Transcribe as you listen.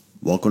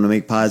Welcome to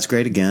Make Pods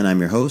Great Again.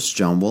 I'm your host,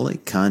 John Woolley,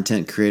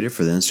 content creator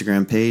for the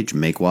Instagram page,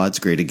 Make Wads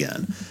Great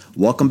Again.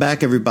 Welcome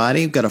back,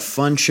 everybody. We've got a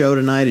fun show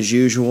tonight as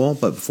usual,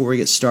 but before we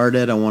get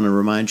started, I want to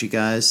remind you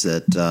guys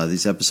that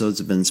these episodes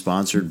have been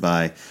sponsored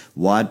by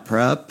Wad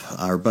Prep.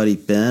 Our buddy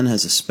Ben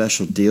has a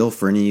special deal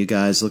for any of you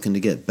guys looking to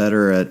get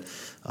better at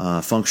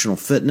functional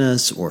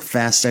fitness or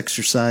fast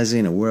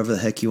exercising or whatever the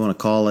heck you want to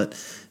call it.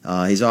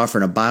 He's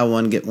offering a buy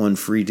one, get one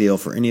free deal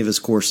for any of his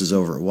courses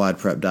over at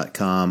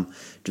wadprep.com.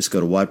 Just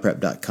go to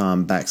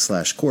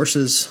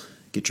wadprep.com/courses,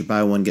 get your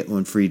buy one, get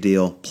one free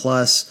deal.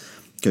 Plus,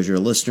 because you're a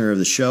listener of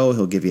the show,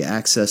 he'll give you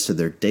access to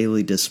their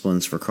daily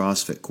disciplines for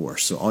CrossFit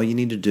course. So all you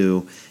need to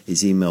do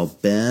is email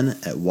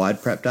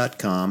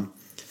ben@wadprep.com.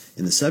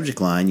 In the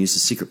subject line, use the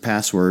secret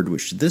password,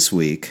 which this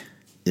week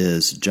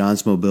is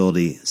John's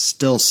Mobility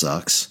Still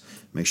Sucks.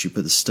 Make sure you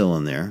put the still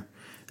in there.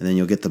 And then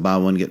you'll get the buy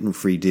one, get one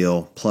free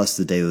deal, plus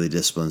the daily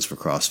disciplines for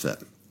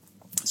CrossFit.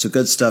 So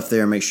good stuff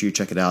there. Make sure you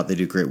check it out. They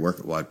do great work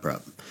at Wad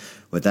Prep.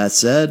 With that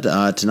said,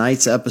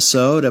 tonight's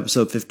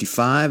episode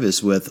 55,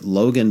 is with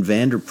Logan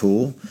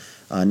Vanderpool.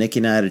 Niki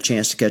and I had a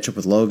chance to catch up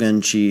with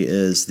Logan. She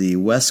is the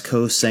West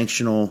Coast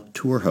Sanctional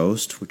Tour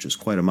host, which is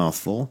quite a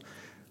mouthful.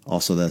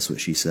 Also, that's what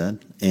she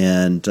said.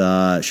 And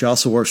she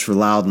also works for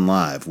Loud and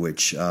Live,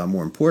 which,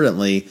 more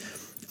importantly,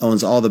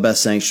 owns all the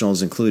best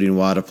sanctionals, including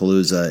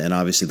Wadapalooza and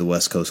obviously the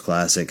West Coast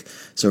Classic.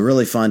 So a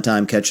really fun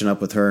time catching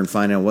up with her and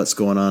finding out what's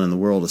going on in the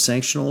world of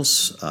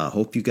sanctionals.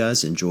 Hope you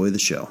guys enjoy the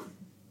show.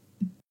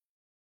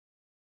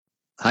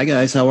 Hi,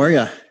 guys. How are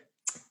you?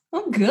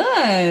 I'm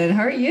good.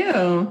 How are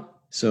you?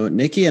 So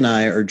Niki and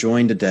I are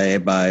joined today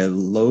by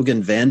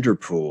Logan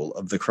Vanderpool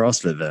of the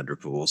CrossFit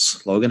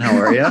Vanderpools. Logan, how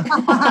are you?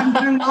 I'm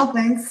doing well,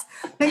 thanks.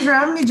 Thanks for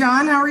having me,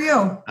 John. How are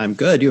you? I'm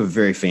good. You have a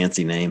very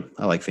fancy name.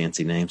 I like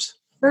fancy names.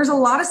 There's a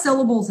lot of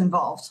syllables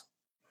involved.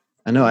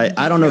 I know. I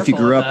don't know if you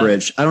grew up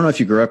rich. I don't know if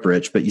you grew up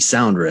rich, but you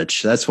sound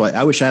rich. That's why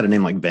I wish I had a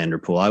name like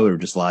Vanderpool. I would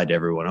have just lied to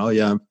everyone. Oh,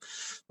 yeah,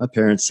 my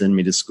parents send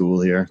me to school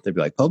here. They'd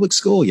be like, public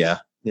school? Yeah.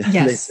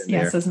 Yes,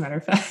 as a matter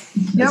of fact.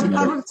 Yep,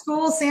 public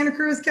school, Santa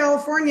Cruz,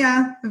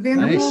 California. The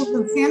Vanderpools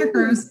of Santa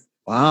Cruz.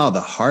 Wow,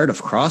 the heart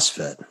of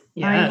CrossFit.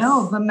 Yes. I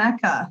know, the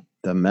Mecca.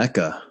 The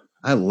Mecca.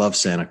 I love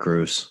Santa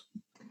Cruz.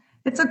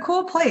 It's a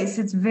cool place.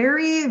 It's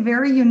very,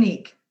 very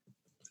unique.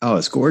 Oh,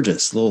 it's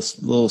gorgeous.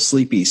 Little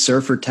sleepy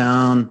surfer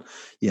town.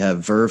 You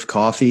have Verve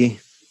Coffee,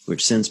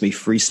 which sends me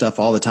free stuff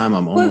all the time.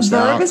 I'm almost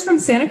out. Verve is from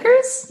Santa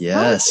Cruz?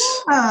 Yes.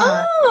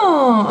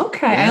 Oh,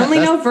 okay. Yeah, I only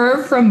know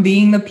Verve from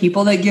being the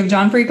people that give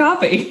John free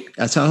coffee.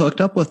 That's how I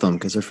hooked up with them,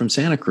 because they're from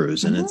Santa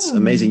Cruz, and it's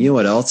amazing. You know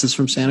what else is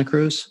from Santa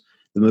Cruz?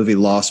 The movie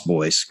Lost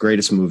Boys.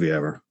 Greatest movie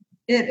ever.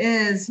 It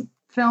is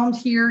filmed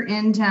here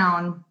in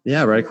town.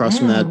 Yeah, right across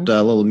from that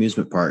little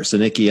amusement park. So,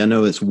 Niki, I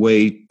know it's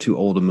way too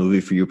old a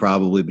movie for you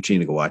probably, but you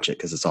need to go watch it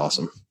because it's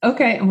awesome.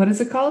 Okay. And what is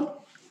it called?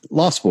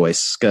 Lost Boys.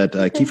 It's got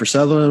Kiefer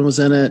Sutherland was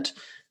in it.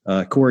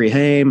 Corey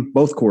Haim.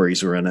 Both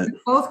Coreys were in it.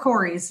 Both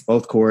Coreys.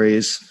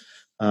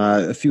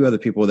 A few other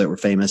people that were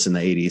famous in the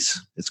 80s.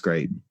 It's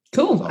great.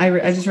 Cool. Awesome.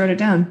 I just wrote it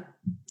down.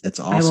 It's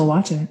awesome. I will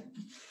watch it.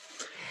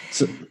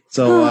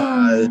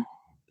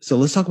 So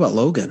let's talk about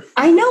Logan.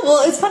 I know.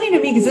 Well, it's funny to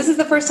me because this is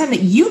the first time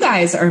that you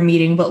guys are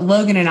meeting, but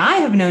Logan and I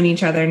have known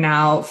each other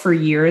now for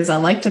years. I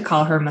like to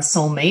call her my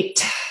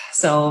soulmate.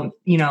 So,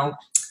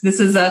 it's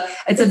a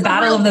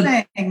battle of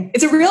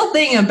it's a real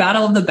thing, a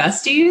battle of the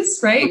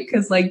besties, right?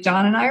 Because like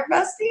John and I are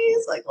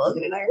besties, like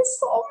Logan and I are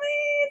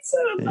soulmates.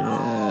 I don't know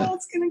how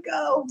it's gonna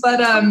go,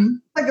 but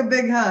like a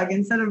big hug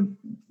instead of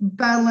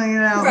battling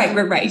it out.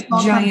 Right.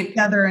 Giant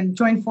together and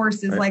join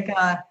forces, right.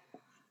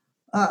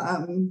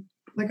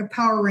 Like a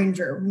Power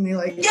Ranger when they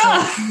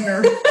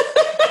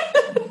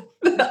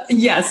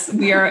Yes,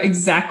 we are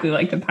exactly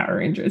like the Power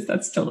Rangers.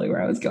 That's totally where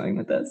I was going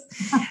with this.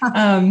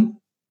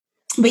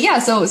 But yeah,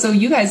 so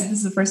you guys, this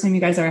is the first time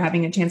you guys are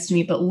having a chance to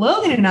meet, but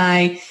Logan and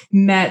I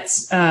met,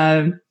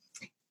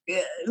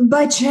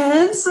 by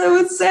chance, I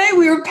would say.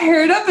 We were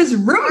paired up as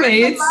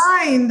roommates.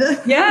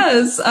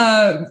 Yes.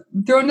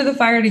 Thrown to the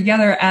fire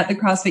together at the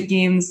CrossFit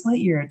Games. What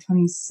year?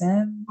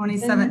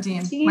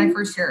 2017. My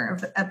first year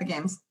at the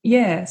Games.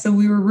 Yeah. So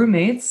we were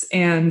roommates,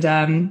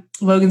 and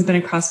Logan's been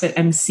a CrossFit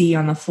MC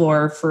on the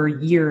floor for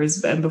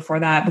years. And before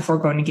that, before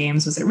going to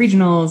Games, was at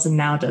regionals, and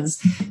now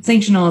does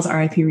sanctionals,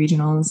 RIP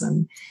regionals.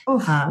 And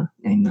I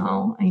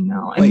know.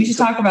 And we should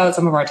talk about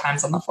some of our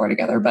times on the floor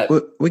together. But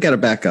we got to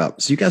back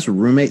up. So you guys were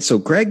roommates. So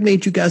Greg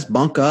made you guys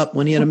bunk up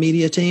when he had a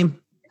media team?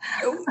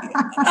 Yeah.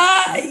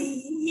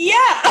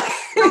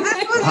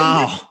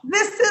 Wow.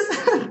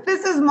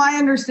 This is my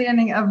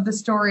understanding of the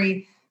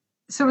story.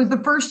 So it was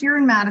the first year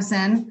in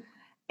Madison,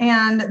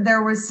 and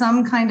there was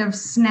some kind of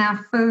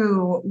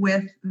snafu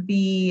with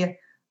the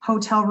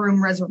hotel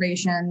room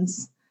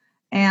reservations.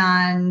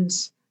 And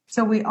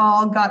so we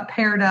all got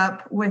paired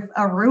up with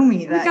a roomie.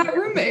 We got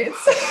roommates.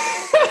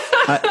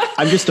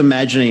 I'm just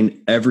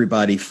imagining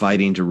everybody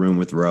fighting to room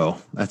with Ro.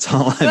 That's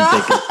all I'm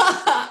thinking.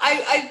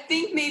 I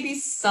think maybe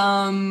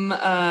some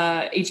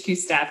HQ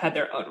staff had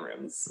their own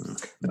rooms.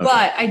 Okay.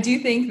 But I do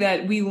think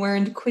that we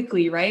learned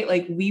quickly, right?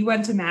 Like we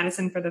went to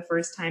Madison for the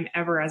first time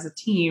ever as a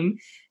team.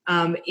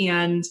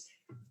 And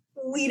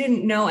we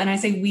didn't know, and I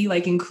say we,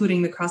 like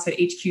including the CrossFit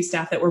HQ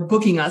staff that were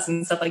booking us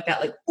and stuff like that.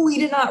 Like, we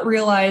did not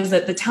realize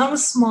that the town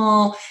was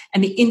small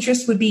and the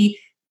interest would be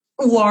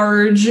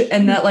large,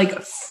 and that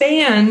like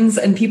fans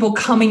and people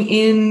coming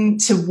in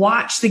to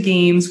watch the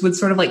games would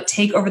sort of like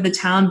take over the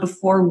town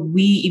before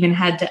we even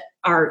had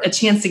a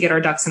chance to get our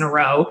ducks in a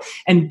row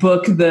and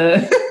book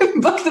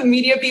the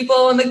media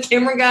people and the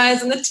camera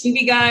guys and the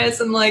TV guys.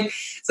 And like,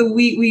 so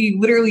we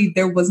literally,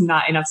 there was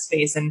not enough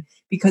space. And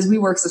because we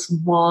work such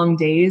long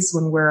days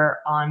when we're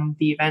on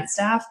the event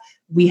staff,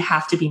 we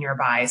have to be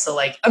nearby. So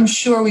like, I'm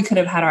sure we could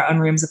have had our own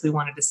rooms if we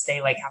wanted to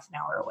stay like half an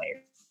hour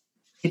away.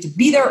 We had to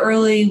be there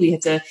early. We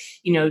had to,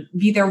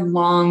 be there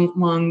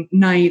long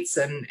nights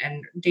and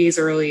days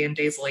early and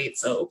days late.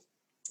 So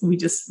we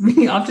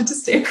opted to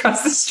stay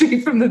across the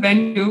street from the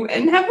venue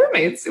and have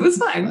roommates. It was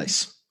fine.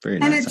 Nice. Very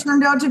nice. And it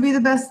turned out to be the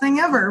best thing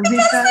ever.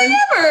 Best thing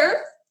ever.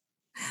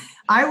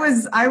 I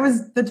was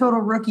the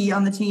total rookie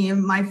on the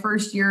team. My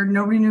first year,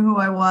 nobody knew who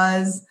I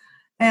was.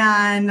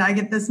 And I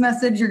get this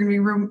message, you're going to be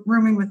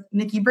rooming with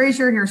Niki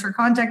Brazier. Here's her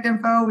contact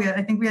info.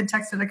 I think we had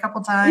texted a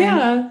couple times.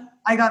 Yeah.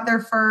 I got there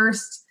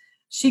first.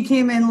 She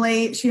came in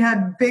late. She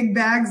had big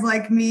bags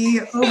like me,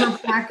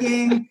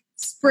 overpacking,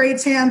 spray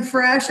tan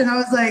fresh. And I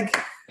was like,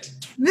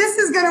 this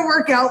is going to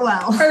work out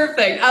well.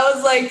 Perfect. I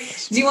was like,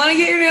 do you want to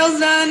get your nails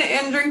done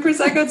and drink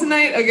Prosecco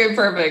tonight? Okay,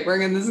 perfect.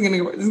 This is going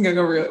to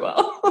go really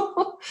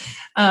well.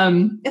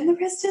 And the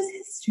rest is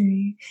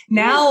history.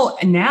 Now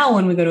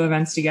when we go to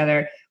events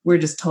together, we're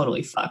just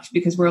totally fucked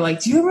because we're like,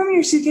 do you have room in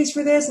your suitcase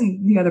for this?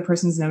 And the other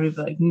person's never be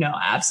like, no,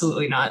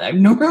 absolutely not. I have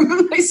no room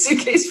in my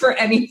suitcase for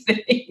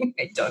anything.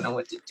 I don't know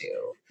what to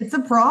do. It's a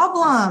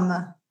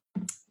problem.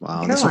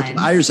 Wow.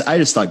 I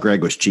just thought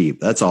Greg was cheap.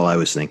 That's all I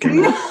was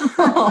thinking.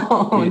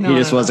 No, he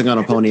just wasn't going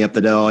to pony up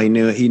the dough. He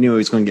knew he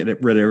was going to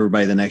get rid of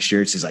everybody the next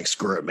year. So he's like,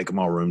 screw it, make them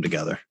all room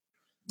together.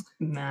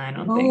 Nah, I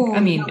don't think. I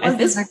mean, at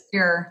this next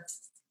year,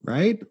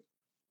 right?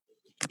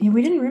 Yeah,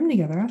 we didn't room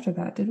together after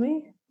that, did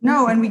we?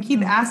 No, and we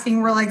keep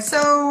asking. We're like, so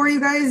are you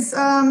guys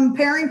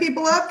pairing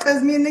people up?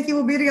 Because me and Niki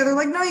will be together.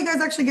 Like, no, you guys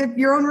actually get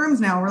your own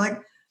rooms now. We're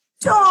like,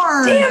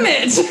 darn. Damn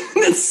it.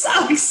 That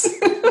sucks.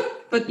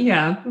 But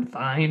yeah,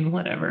 fine,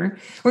 whatever.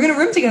 We're going to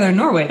room together in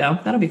Norway, though.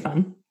 That'll be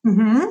fun.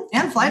 Mm-hmm.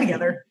 And fly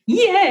together.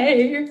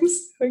 Yay. I'm so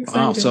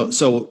excited. Wow.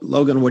 So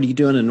Logan, what are you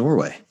doing in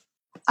Norway?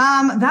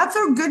 That's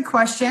a good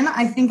question.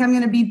 I think I'm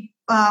going to be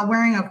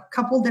wearing a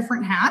couple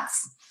different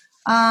hats.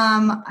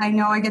 I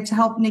know I get to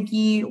help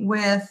Niki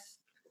with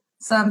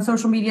some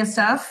social media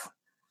stuff.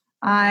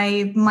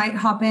 I might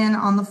hop in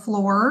on the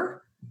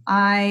floor.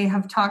 I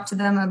have talked to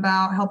them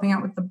about helping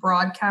out with the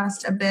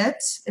broadcast a bit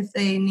if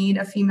they need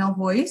a female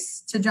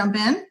voice to jump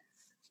in.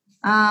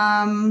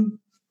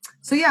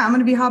 So yeah, I'm going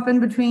to be hopping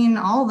between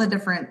all the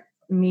different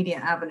media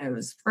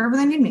avenues wherever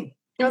they need me.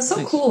 It was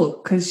so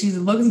cool because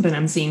Logan's been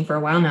emceeing for a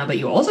while now, but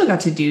you also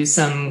got to do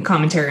some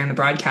commentary on the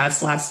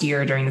broadcast last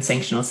year during the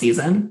sanctional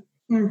season.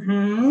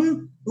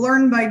 Mm-hmm.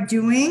 Learn by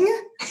doing.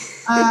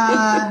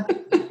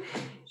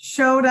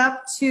 Showed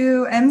up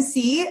to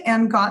MC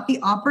and got the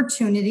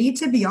opportunity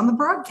to be on the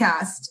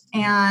broadcast,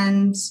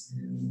 and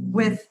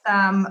with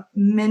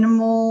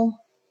minimal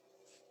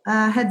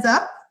heads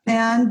up,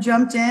 and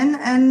jumped in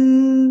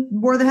and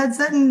wore the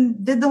headset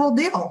and did the whole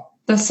deal.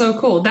 That's so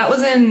cool. That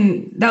was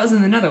in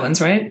the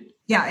Netherlands, right?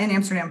 Yeah, in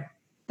Amsterdam.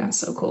 That's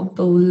so cool.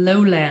 The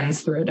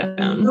Lowlands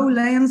Throwdown.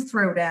 Lowlands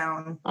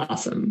Throwdown.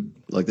 Awesome.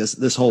 Look,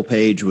 this whole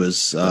page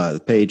was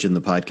the page in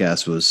the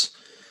podcast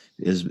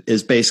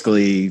is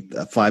basically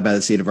a fly by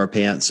the seat of our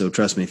pants. So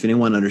trust me, if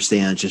anyone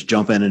understands, just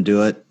jump in and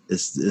do it.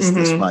 This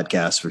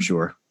podcast for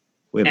sure.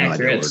 We have no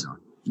idea what we're doing.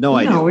 No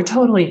idea. No, we're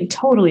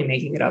totally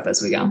making it up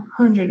as we go.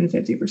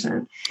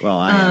 150%. Well,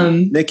 I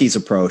am. Nikki's a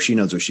pro. She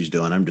knows what she's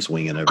doing. I'm just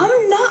winging it.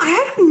 I'm not. I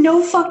have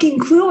no fucking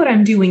clue what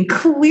I'm doing.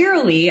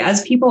 Clearly,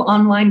 as people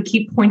online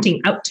keep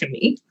pointing out to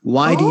me.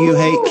 Why do you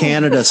hate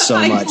Canada so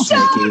much,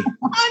 Niki?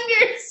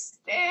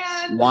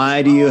 Understand.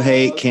 Why do you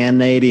hate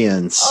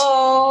Canadians?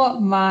 Oh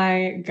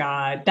my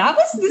God.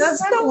 This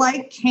doesn't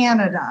like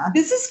Canada.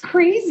 This is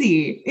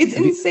crazy. It's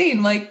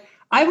insane. Like,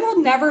 I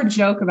will never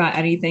joke about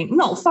anything.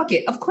 No, fuck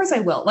it. Of course I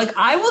will. Like,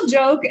 I will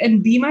joke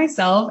and be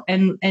myself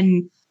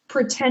and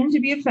pretend to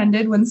be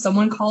offended when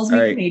someone calls me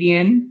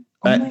Canadian.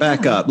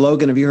 Back up.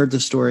 Logan, have you heard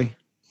this story?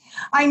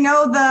 I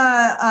know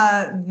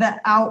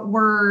the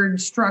outward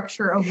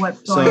structure of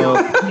what's going on.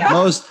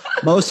 Yeah.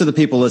 Most of the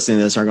people listening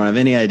to this aren't going to have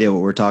any idea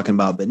what we're talking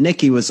about. But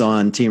Niki was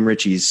on Team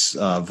Richie's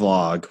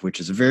vlog, which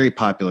is a very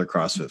popular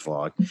CrossFit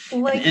vlog.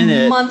 Like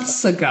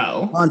months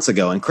ago.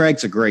 And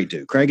Craig's a great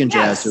dude. Craig and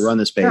Jazz, who run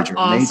this page, are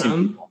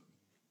amazing people.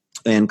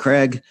 And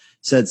Craig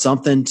said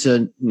something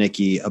to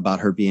Niki about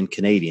her being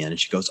Canadian. And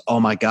she goes,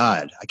 "Oh my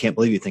God, I can't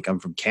believe you think I'm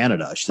from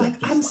Canada." She's like,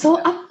 I'm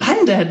so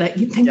offended that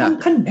you think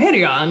I'm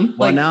Canadian.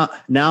 Well,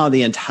 now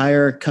the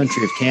entire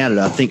country of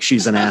Canada thinks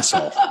she's an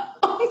asshole.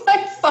 Oh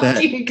my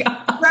fucking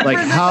God. Like,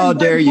 how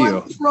dare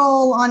you?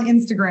 Troll on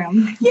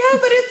Instagram. Yeah,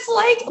 but it's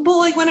like, well,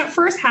 like when it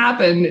first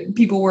happened,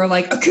 people were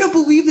like, I can't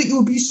believe that you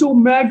would be so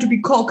mad to be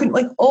called.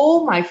 Like,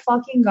 oh my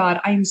fucking God,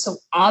 I am so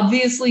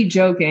obviously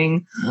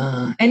joking.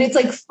 And it's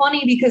like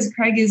funny because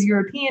Craig is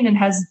European and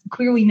has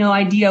clearly no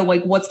idea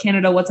like what's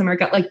Canada, what's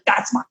America. Like,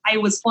 that's why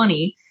it was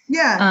funny.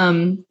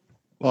 Yeah.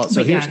 Well,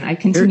 so I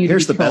continue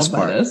here's to the be best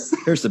trolled by part. this.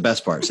 Here's the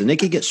best part. So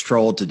Niki gets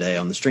trolled today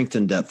on the Strength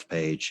and Depth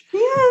page.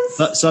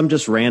 Yes. Some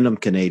just random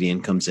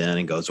Canadian comes in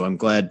and goes, "Well, I'm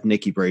glad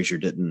Niki Brazier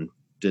didn't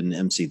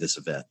MC this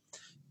event."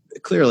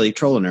 Clearly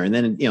trolling her, and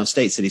then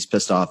states that he's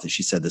pissed off that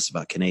she said this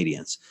about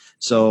Canadians.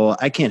 So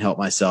I can't help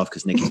myself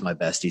because Niki's my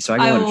bestie. So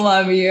I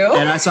love you,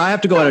 and so I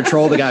have to go out and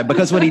troll the guy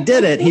because when he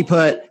did it, he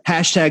put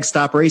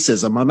 #Stop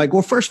Racism. I'm like,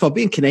 well, first of all,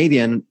 being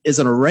Canadian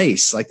isn't a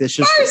race. Like this,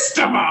 just first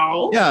of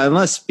all, yeah,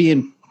 unless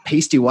being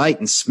pasty white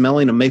and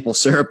smelling of maple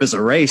syrup is a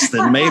race,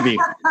 then maybe.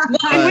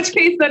 Well, in which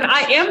case, then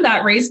I am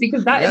that race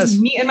because that is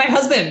me and my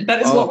husband.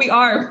 That is what we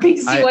are: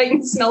 pasty white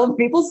and smell of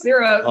maple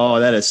syrup. Oh,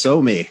 that is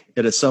so me.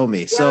 It is so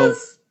me.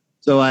 Yes.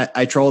 So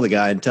I troll the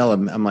guy and tell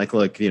him, I'm like,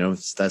 look,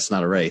 that's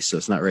not a race, so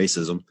it's not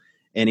racism.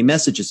 And he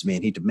messages me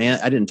and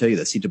I didn't tell you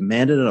this. He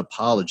demanded an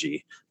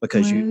apology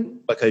because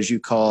you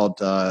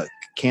called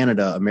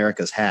Canada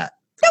America's hat.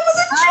 That was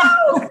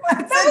a joke.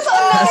 That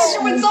was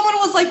another when someone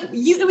was like,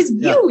 it was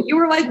you. You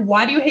were like,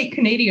 why do you hate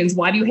Canadians?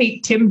 Why do you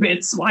hate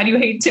Timbits? Why do you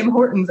hate Tim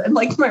Hortons? And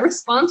like my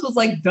response was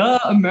like, duh,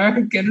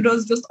 Canada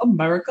is just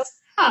America's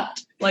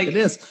hat. Like it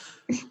is.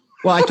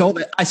 Well, I told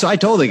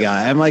the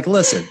guy, I'm like,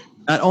 listen,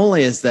 not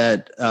only is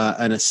that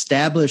an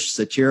established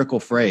satirical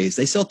phrase,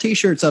 they sell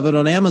T-shirts of it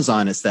on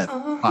Amazon. It's that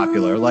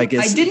popular. Like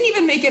I didn't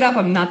even make it up.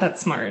 I'm not that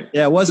smart.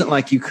 Yeah, it wasn't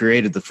like you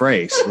created the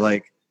phrase.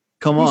 Like,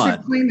 come on. You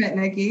should claim it,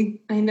 Niki.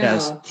 I know.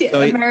 Yes.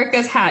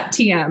 America's hat,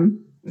 TM.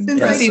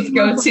 Proceeds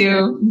go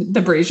to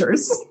the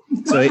Braziers.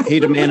 So he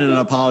demanded an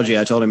apology.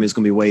 I told him he was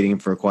going to be waiting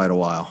for quite a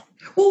while.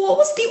 Well, what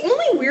was the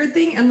only weird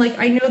thing? And like,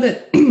 I know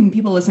that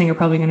people listening are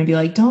probably going to be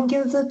like, don't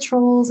give the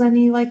trolls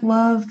any like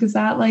love because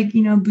that like,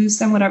 boosts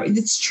them, whatever.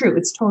 It's true.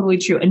 It's totally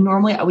true. And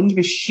normally I wouldn't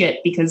give a shit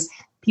because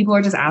people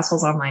are just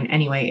assholes online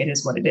anyway. It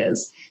is what it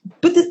is.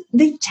 But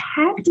they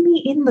tagged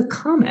me in the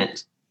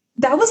comment.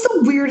 That was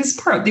the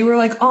weirdest part. They were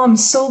like, oh, I'm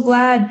so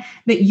glad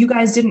that you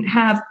guys didn't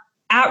have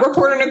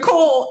 @reporter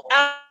Nicole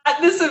at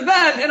this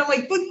event. And I'm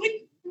like, but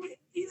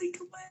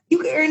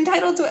you are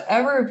entitled to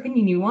whatever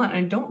opinion you want.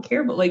 I don't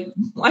care, but like,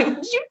 why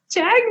would you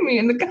tag me?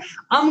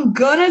 I'm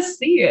gonna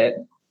see it.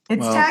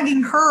 It's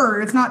tagging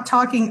her. It's not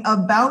talking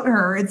about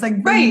her. It's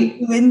like bringing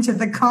you into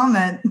the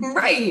comment.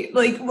 Right.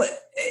 Like,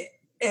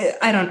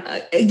 I don't,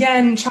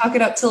 again, chalk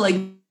it up to like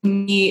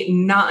me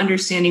not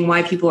understanding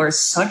why people are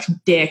such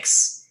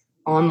dicks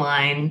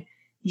online.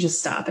 Just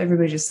stop.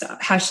 Everybody just stop.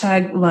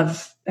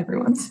 #love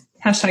everyone.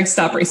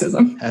 #stop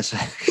racism.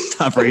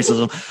 #stop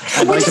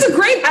racism. Which is a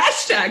great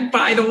hashtag,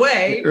 by the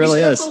way. It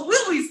really is.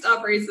 Absolutely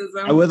stop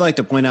racism. I would like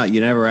to point out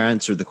you never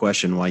answered the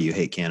question why you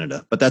hate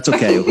Canada, but that's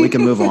okay. We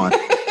can move on.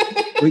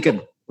 We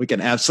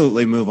can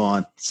absolutely move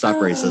on. Stop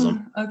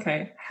racism.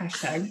 Okay.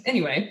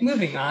 Anyway,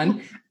 moving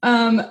on.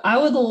 I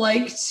would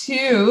like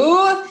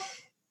to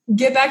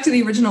get back to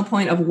the original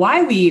point of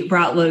why we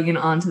brought Logan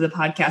onto the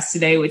podcast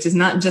today, which is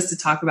not just to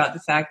talk about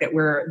the fact that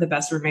we're the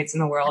best roommates in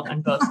the world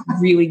and both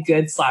really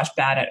good /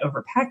 bad at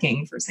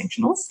overpacking for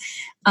sanctionals.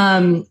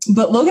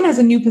 But Logan has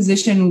a new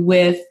position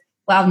with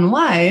Loud and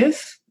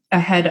Live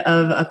ahead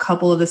of a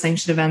couple of the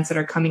sanctioned events that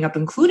are coming up,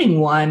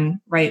 including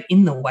one right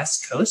in the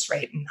West Coast,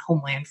 right in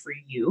homeland for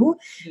you.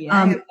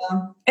 Yeah.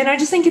 And I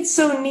just think it's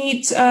so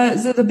neat.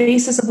 The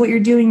basis of what you're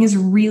doing is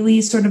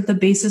really sort of the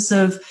basis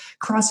of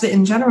CrossFit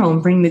in general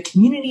and bringing the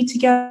community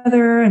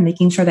together and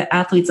making sure that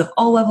athletes of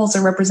all levels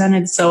are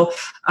represented. So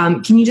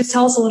can you just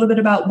tell us a little bit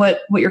about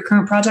what your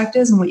current project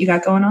is and what you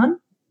got going on?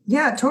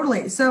 Yeah,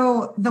 totally.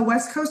 So the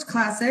West Coast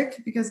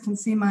Classic, you guys can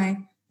see my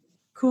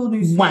cool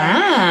new swag.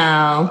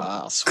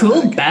 Wow.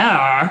 Cool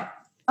bear.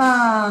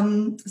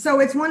 So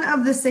it's one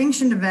of the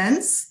sanctioned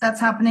events that's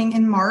happening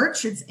in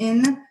March. It's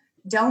in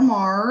Del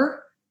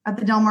Mar at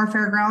the Del Mar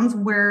Fairgrounds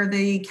where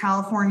the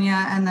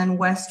California and then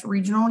West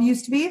Regional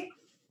used to be.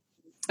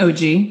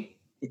 OG. Yeah.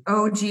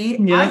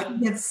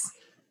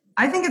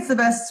 I think it's the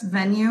best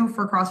venue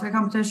for CrossFit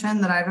competition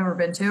that I've ever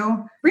been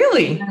to.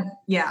 Really?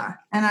 Yeah.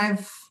 And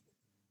I've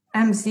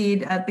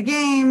emceed at the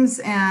games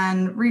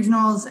and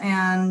regionals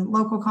and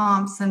local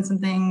comps and some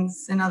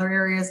things in other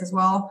areas as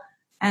well.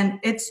 And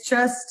it's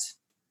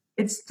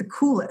the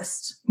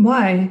coolest.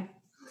 Why?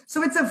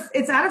 So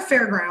it's at a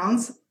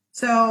fairgrounds.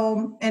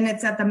 So, and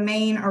it's at the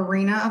main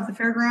arena of the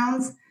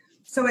fairgrounds.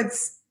 So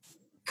it's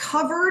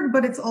covered,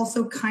 but it's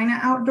also kind of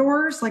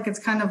outdoors. Like it's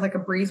kind of like a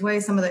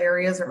breezeway. Some of the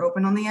areas are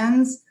open on the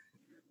ends.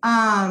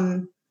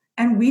 And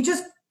we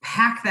just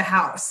pack the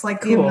house.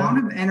 Like the amount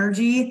of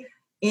energy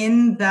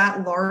in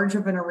that large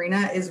of an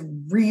arena is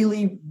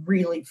really,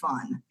 really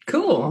fun.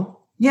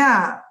 Cool.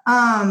 Yeah.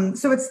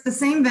 So it's the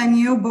same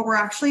venue, but we're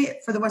actually,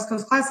 for the West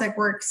Coast Classic,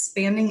 we're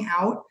expanding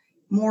out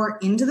more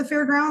into the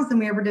fairgrounds than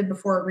we ever did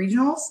before at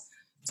regionals.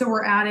 So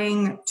we're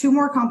adding 2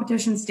 more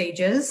competition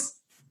stages.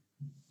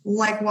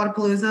 like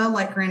Wadapalooza,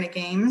 like Granite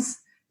Games,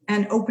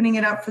 and opening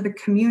it up for the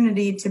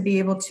community to be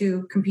able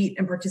to compete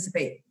and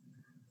participate.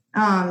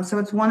 So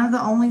it's one of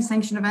the only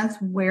sanctioned events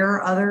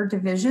where other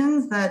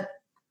divisions that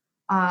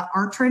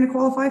aren't trying to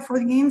qualify for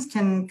the games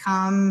can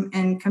come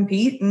and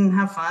compete and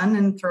have fun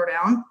and throw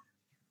down.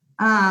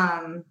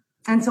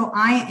 And so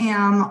I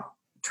am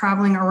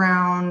traveling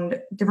around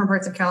different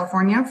parts of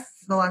California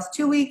for the last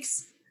 2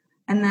 weeks.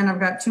 And then I've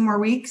got 2 more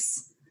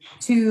weeks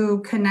to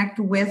connect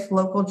with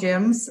local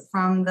gyms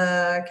from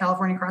the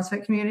California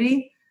CrossFit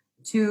community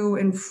to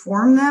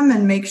inform them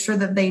and make sure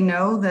that they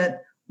know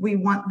that we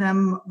want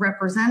them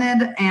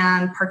represented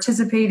and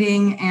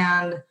participating,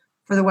 and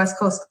for the West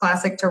Coast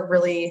Classic to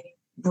really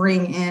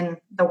bring in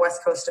the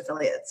West Coast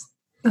affiliates.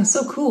 That's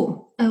so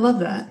cool. I love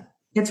that.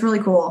 It's really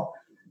cool.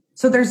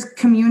 So there's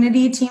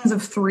community teams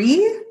of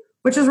 3,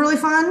 which is really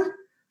fun.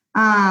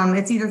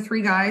 It's either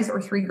 3 guys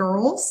or 3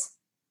 girls.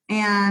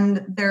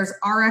 And there's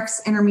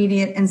RX,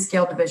 intermediate, and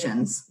scale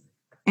divisions.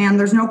 And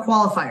there's no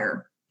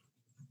qualifier.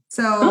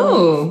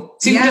 So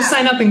you can just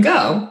sign up and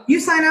go. You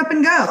sign up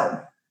and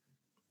go.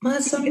 Well,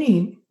 that's so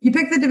neat. You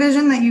pick the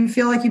division that you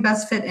feel like you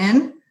best fit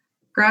in,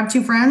 grab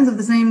 2 friends of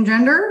the same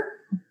gender,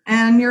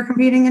 and you're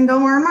competing in Del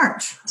Mar in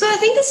March. So I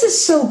think this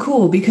is so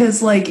cool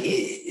because, like,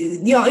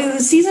 you know, the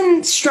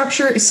season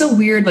structure is so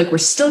weird. Like, we're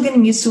still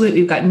getting used to it.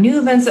 We've got new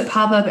events that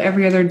pop up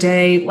every other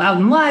day. Loud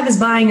and Live is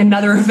buying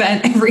another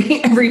event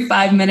every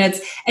 5 minutes.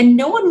 And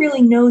no one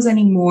really knows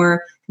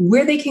anymore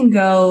where they can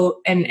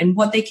go and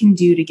what they can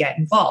do to get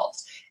involved.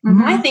 Mm-hmm.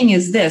 My thing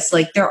is this,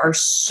 like, there are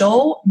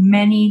so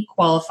many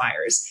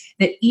qualifiers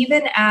that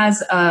even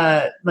as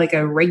a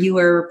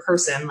regular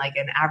person, like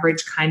an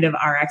average kind of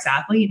RX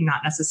athlete,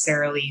 not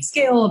necessarily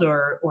scaled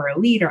or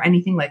elite or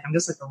anything, like I'm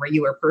just like a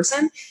regular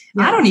person.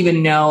 Yeah. I don't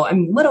even know, I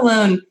mean, let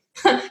alone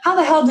how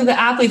the hell do the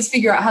athletes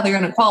figure out how they're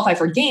going to qualify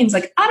for games?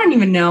 Like, I don't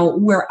even know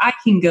where I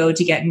can go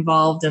to get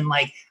involved. And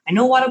like, I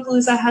know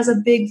Wadapalooza has a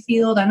big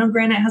field. I know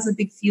Granite has a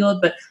big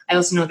field, but I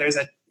also know there's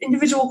a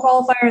individual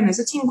qualifier and there's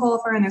a team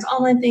qualifier and there's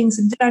online things.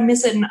 And did I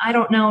miss it? And I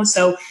don't know.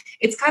 So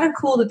it's kind of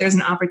cool that there's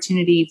an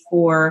opportunity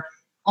for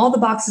all the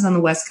boxes on the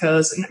West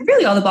Coast and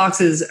really all the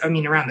boxes, I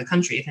mean, around the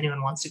country, if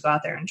anyone wants to go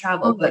out there and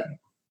travel, but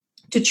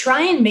to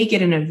try and make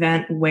it an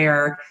event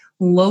where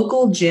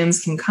local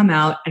gyms can come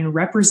out and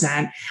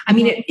represent. I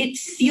mean, it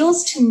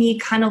feels to me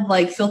kind of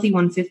like Filthy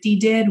 150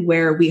 did,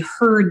 where we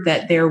heard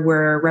that there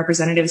were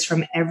representatives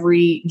from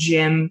every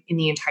gym in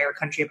the entire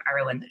country of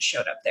Ireland that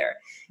showed up there.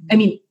 I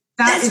mean,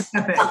 that's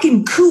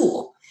fucking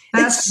cool.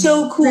 That's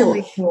so cool.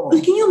 Really cool.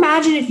 Can you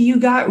imagine if you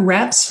got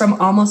reps from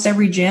almost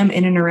every gym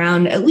in and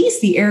around at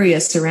least the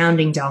area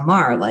surrounding Del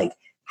Mar? Like,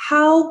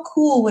 how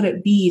cool would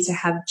it be to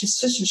have just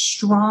such a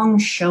strong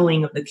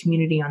showing of the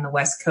community on the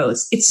West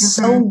Coast? It's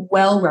so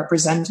well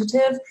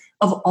representative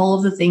of all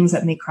of the things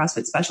that make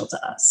CrossFit special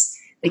to us.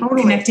 Like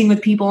connecting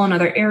with people in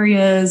other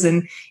areas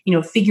and, you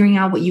know, figuring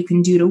out what you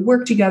can do to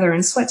work together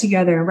and sweat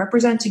together and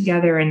represent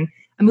together. And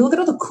I mean, look at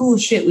all the cool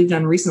shit we've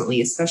done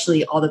recently,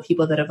 especially all the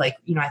people that have, like,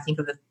 you know, I think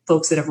of the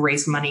folks that have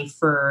raised money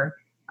for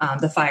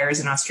the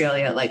fires in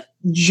Australia, like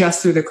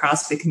just through the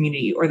CrossFit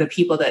community, or the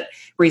people that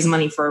raise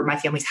money for my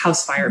family's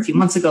house fire a few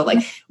months ago. Like,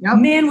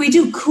 man, we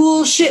do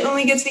cool shit when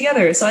we get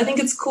together. So I think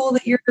it's cool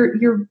that you're,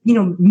 you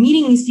know,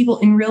 meeting these people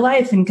in real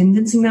life and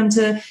convincing them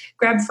to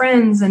grab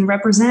friends and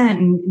represent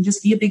and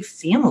just be a big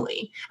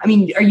family. I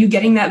mean, are you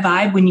getting that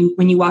vibe when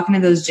you walk into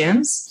those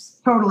gyms?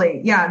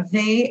 Totally. Yeah.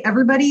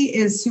 Everybody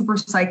is super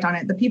psyched on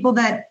it. The people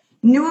that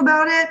knew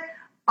about it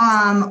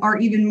are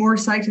even more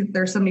psyched that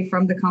there's somebody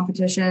from the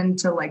competition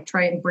to like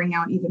try and bring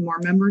out even more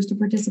members to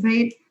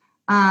participate.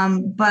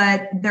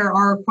 But there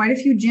are quite a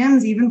few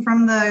gyms, even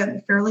from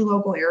the fairly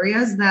local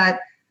areas, that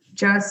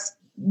just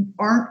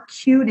aren't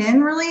cued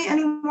in really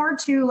anymore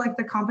to like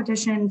the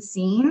competition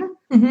scene.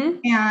 Mm-hmm.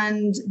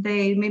 And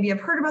they maybe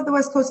have heard about the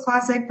West Coast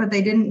Classic, but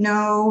they didn't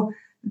know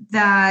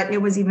that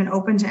it was even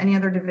open to any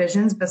other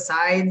divisions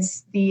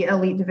besides the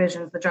elite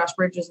divisions, the Josh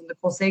Bridges and the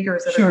Cole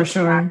Sagers.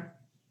 Sure.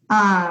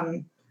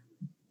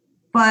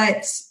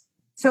 But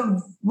so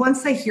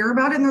once they hear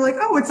about it and they're like,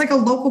 oh, it's like a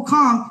local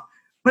comp,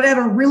 but at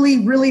a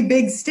really, really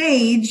big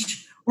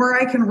stage where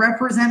I can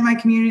represent my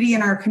community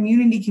and our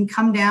community can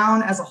come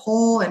down as a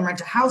whole and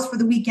rent a house for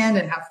the weekend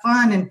and have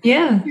fun and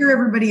cheer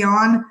everybody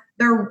on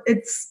there.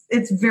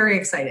 It's very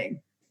exciting.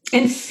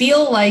 And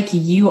feel like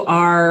you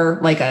are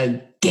like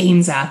a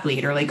games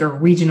athlete or like a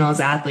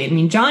regionals athlete. I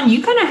mean, John,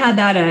 you kind of had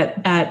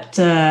that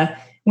at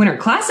Winter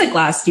Classic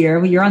last year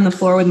when you're on the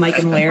floor with Mike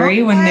and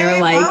Larry when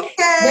they're like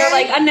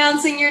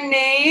announcing your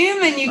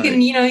name and you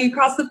can, you know, you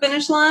cross the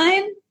finish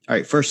line. All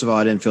right. First of all,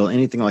 I didn't feel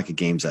anything like a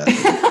games athlete.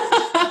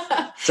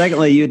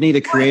 Secondly, you'd need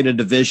to create a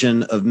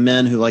division of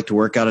men who like to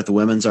work out at the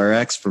women's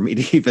RX for me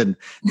to even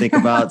think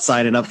about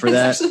signing up for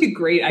that. That's actually a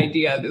great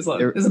idea.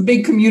 There's a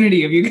big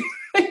community of you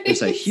guys.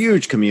 There's a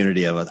huge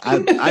community of us.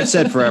 I've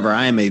said forever,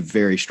 I am a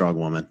very strong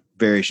woman.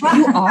 Very strong.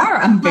 You are.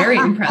 I'm very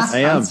impressed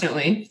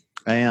constantly.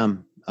 I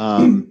am.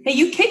 Hey,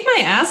 you kicked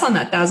my ass on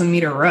that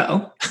 1,000-meter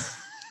row.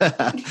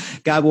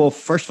 God, well,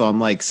 first of all, I'm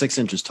like 6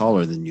 inches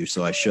taller than you,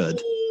 so I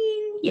should.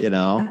 You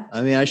know,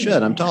 I mean, I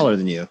should. I'm taller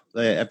than you.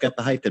 I've got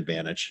the height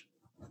advantage.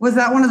 Was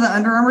that one of the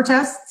Under Armour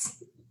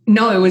tests?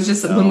 No, it was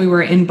just when we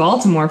were in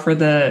Baltimore for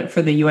the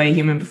UA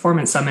Human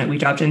Performance Summit. We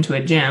dropped into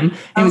a gym.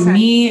 It was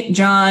me,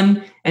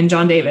 John, and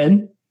John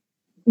David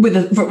with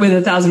a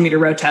 1,000-meter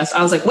row test.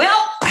 I was like,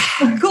 well,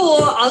 cool.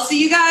 I'll see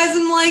you guys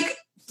in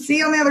see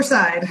you on the other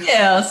side.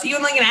 Yeah, I'll see you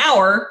in an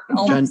hour.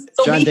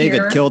 John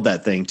David killed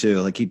that thing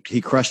too. Like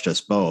he crushed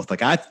us both.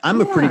 Like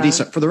I'm a pretty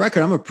decent, for the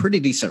record, I'm a pretty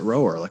decent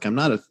rower. Like I'm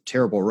not a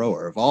terrible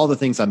rower. Of all the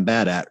things I'm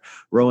bad at,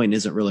 rowing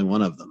isn't really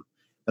one of them.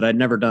 But I'd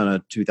never done a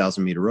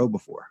 2,000-meter row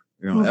before,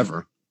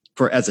 ever.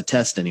 As a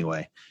test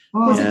anyway.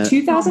 Was it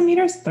 2,000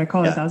 meters? Did I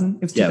call it 1,000?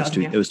 It was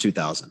 2,000. It was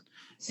 2,000.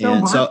 So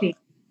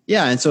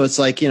and so it's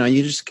like,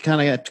 you just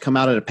kind of have to come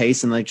out at a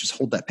pace and just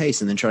hold that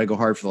pace and then try to go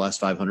hard for the last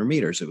 500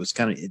 meters. It was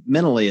kind of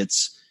mentally,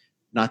 it's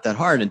not that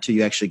hard until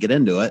you actually get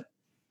into it.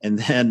 And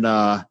then,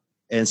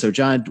 and so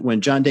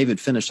when John David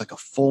finished like a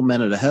full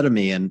minute ahead of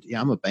me, and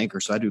I'm a banker,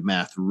 so I do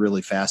math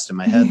really fast in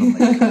my head.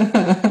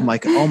 I'm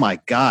like, oh my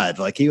God,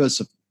 like he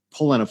was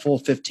pulling a full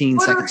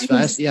 15 seconds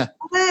fast. Yeah.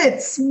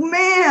 Splits,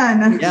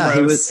 man. Yeah.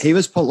 He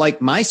was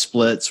like my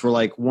splits were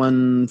like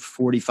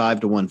 145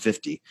 to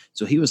 150.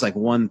 So he was like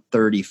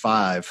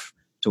 135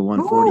 to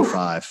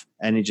 145.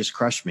 And he just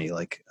crushed me.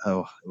 Like,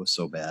 it was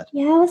so bad.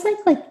 Yeah, I was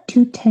like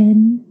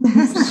 210.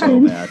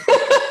 So bad.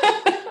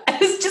 I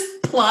was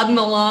just plodding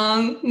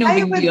along. No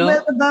big deal. I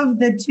was well above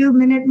the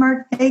 2-minute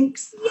mark.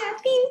 Thanks. Yeah,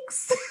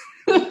 thanks.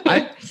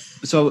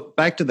 So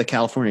back to the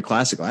California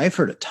Classic, I've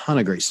heard a ton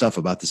of great stuff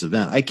about this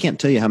event. I can't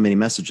tell you how many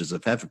messages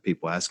I've had from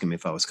people asking me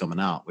if I was coming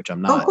out, which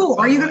I'm not. Oh, cool.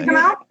 Are you going to come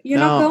out? You're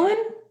not going?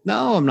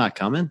 No, I'm not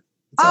coming.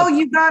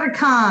 You got to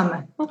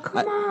come. Oh,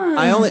 come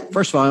on.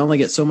 First of all, I only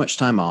get so much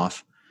time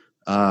off.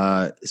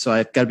 So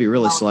I've got to be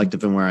really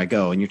selective in where I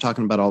go. And you're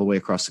talking about all the way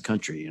across the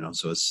country,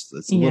 so it's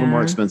a little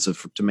more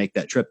expensive to make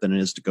that trip than it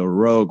is to go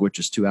Rogue, which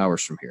is 2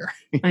 hours from here.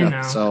 I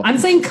know. So I'm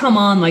saying, come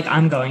on, like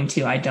I'm going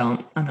to.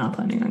 I'm not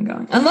planning on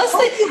going. Unless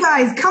you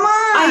guys, come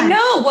on. I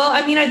know. Well,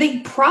 I mean, they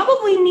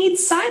probably need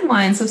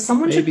sidelines, so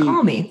someone should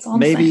call me. That's all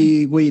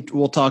maybe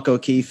we'll talk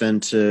O'Keefe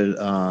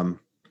into,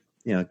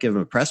 give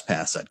him a press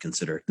pass. I'd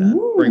consider it then.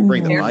 Bring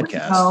the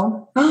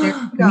podcast. There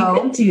you go. We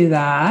can do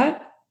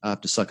that. I'll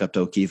have to suck up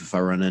to O'Keefe if I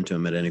run into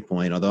him at any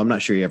point, although I'm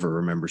not sure he ever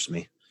remembers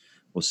me.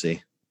 We'll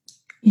see.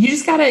 You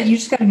just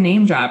gotta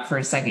name drop for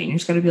a second. You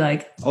just gotta be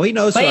like, oh, he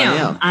knows who I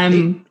am.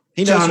 I'm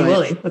John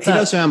Willie. What's up? He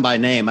knows who I am by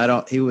name.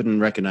 He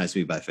wouldn't recognize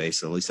me by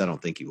face. At least I don't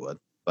think he would.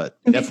 But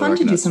it'd be fun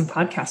to do some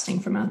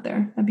podcasting from out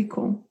there. That'd be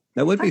cool.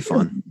 That would be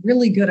fun.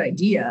 Really good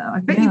idea. I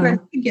bet you guys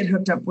could get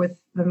hooked up with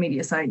the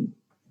media side.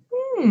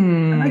 I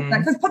like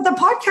that, because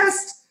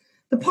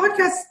the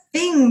podcast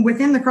thing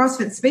within the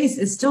CrossFit space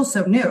is still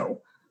so new.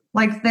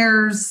 Like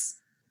there's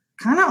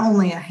kind of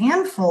only a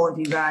handful of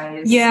you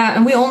guys. Yeah,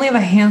 and we only have a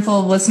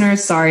handful of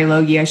listeners. Sorry,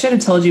 Logie. I should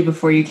have told you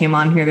before you came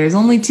on here. There's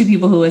only 2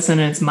 people who listen,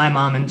 and it's my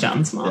mom and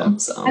John's mom. Yeah.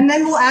 So, and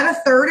then we'll add a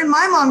third, and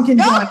my mom can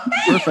join.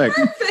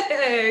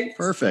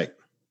 Perfect.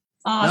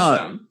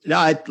 Awesome. No,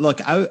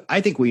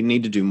 I think we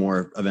need to do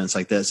more events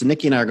like this. And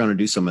Niki and I are going to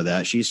do some of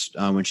that. She's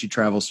when she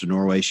travels to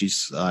Norway,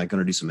 she's going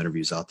to do some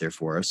interviews out there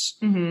for us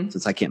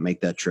since I can't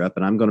make that trip.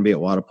 And I'm going to be at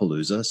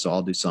Wadapalooza, so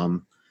I'll do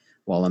some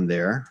while I'm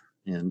there.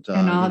 And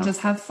I'll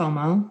just have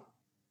FOMO.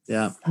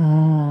 Yeah.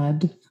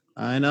 Sad.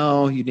 I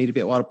know. You need to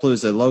be at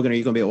Wadapalooza. Logan, are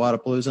you going to be at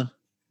Wadapalooza?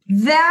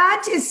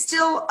 That is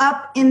still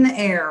up in the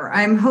air.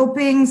 I'm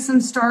hoping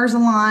some stars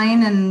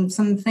align and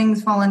some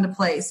things fall into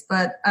place.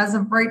 But as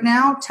of right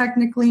now,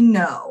 technically,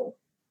 no.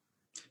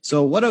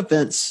 So what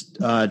events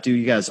do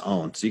you guys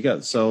own? So you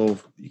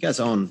guys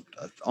own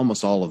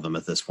almost all of them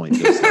at this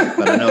point.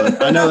 But I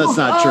know that's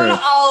not true.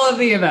 All of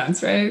the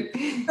events, right?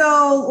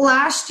 So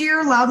last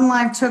year, Loud and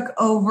Live took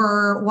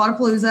over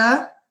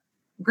Wadapalooza,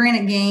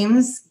 Granite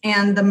Games,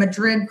 and the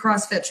Madrid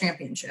CrossFit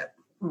Championship.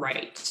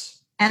 Right.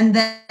 And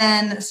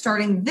then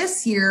starting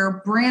this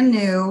year, brand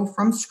new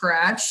from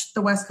scratch,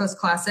 the West Coast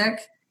Classic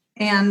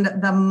and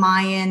the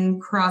Mayan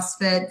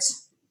CrossFit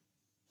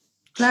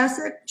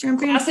Classic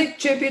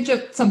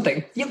Championship,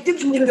 something. Yep.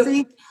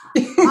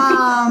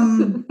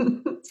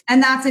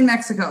 And that's in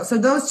Mexico. So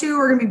those 2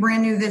 are going to be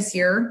brand new this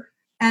year.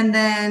 And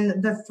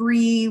then the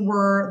 3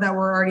 that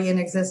were already in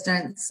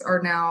existence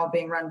are now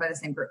being run by the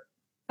same group.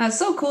 It's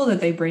so cool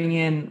that they bring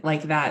in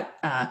like that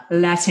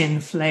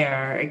Latin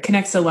flair. It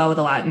connects so well with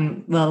the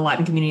Latin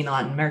community and the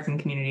Latin American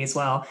community as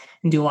well,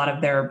 and do a lot of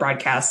their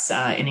broadcasts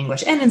in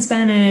English and in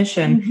Spanish.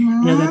 And you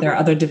know that there are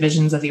other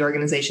divisions of the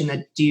organization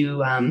that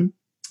do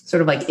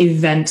sort of like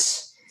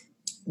event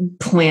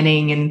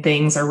planning and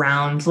things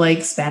around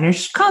like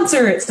Spanish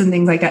concerts and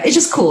things like that. It's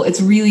just cool.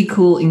 It's really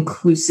cool,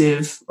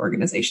 inclusive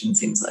organization,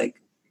 seems like.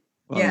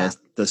 Well, yeah.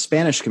 The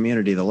Spanish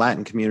community, the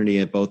Latin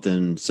community, both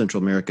in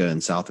Central America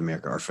and South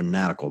America, are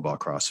fanatical about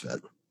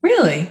CrossFit.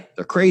 Really?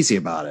 They're crazy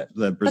about it.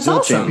 The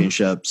Brazil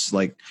championships,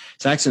 like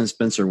Saxon and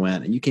Spencer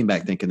went, and you came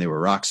back thinking they were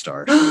rock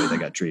stars the way they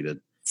got treated.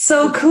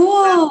 So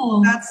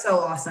cool. That's so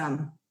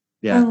awesome.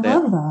 Yeah,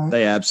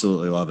 they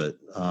absolutely love it.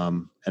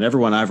 And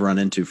everyone I've run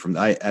into from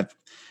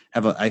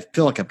I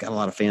feel like I've got a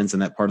lot of fans in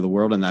that part of the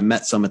world, and I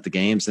met some at the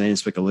games, and they didn't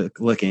speak a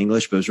lick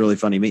English, but it was really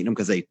funny meeting them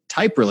because they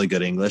type really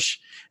good English.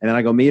 And then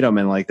I go meet them,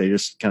 and like they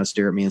just kind of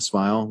stare at me and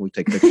smile. We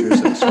take pictures.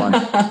 It was fun.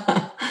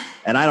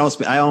 And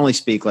I only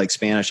speak like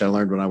Spanish. I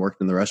learned when I worked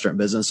in the restaurant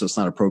business, so it's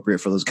not appropriate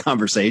for those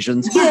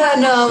conversations. Yeah,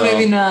 no, so,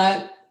 maybe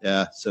not.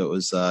 Yeah, so it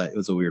was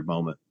a weird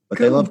moment. But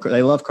cool.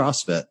 They love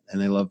CrossFit,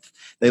 and they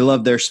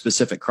love their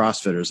specific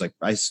CrossFitters. Like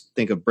I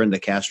think of Brenda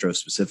Castro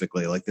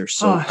specifically. Like they're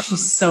so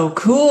she's so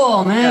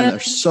cool, man. Yeah, they're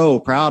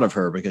so proud of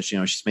her because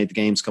she's made the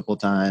games a couple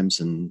of times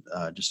and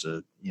just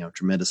a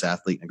tremendous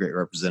athlete and a great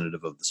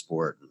representative of the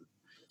sport.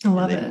 I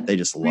love it. They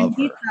just love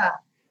her.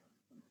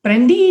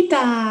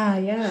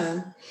 Brendita,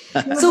 yeah.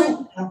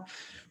 So,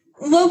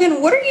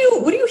 Logan, what are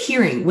you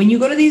hearing when you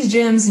go to these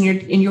gyms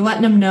and you're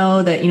letting them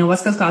know that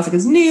West Coast Classic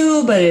is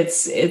new, but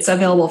it's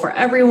available for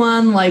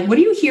everyone? Like, what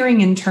are you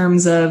hearing in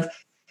terms of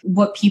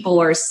what people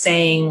are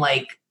saying?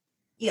 Like,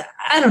 yeah,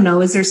 I don't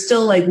know. Is there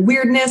still like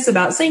weirdness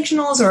about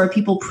sanctionals, or are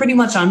people pretty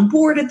much on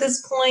board at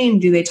this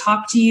point? Do they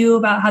talk to you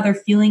about how they're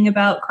feeling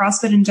about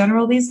CrossFit in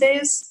general these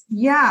days?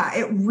 Yeah,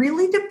 it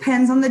really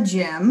depends on the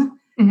gym.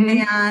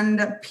 Mm-hmm.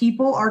 And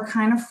people are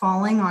kind of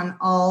falling on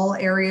all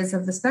areas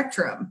of the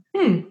spectrum.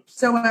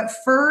 So at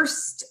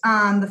first,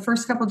 the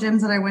first couple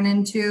gyms that I went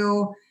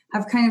into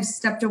have kind of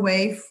stepped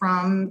away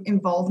from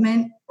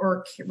involvement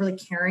or really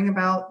caring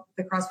about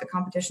the CrossFit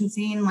competition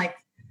scene. Like,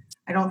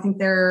 I don't think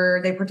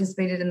they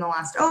participated in the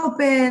last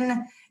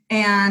Open.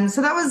 And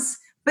so that was,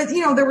 but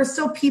there were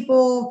still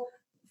people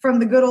from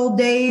the good old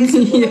days.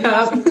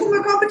 Yeah.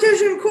 The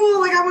competition, cool.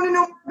 Like, I want to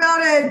know more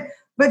about it.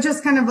 But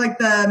just kind of like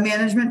the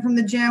management from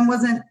the gym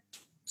wasn't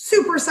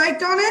super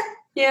psyched on it.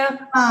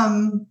 Yeah.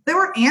 They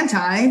weren't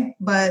anti,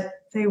 but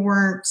they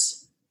weren't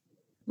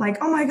like,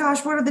 oh my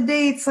gosh, what are the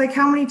dates? Like,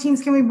 how many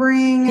teams can we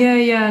bring?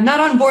 Yeah. Not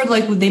on board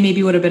like they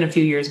maybe would have been a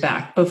few years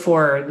back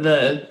before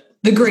the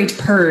great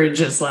purge,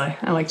 as I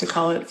like to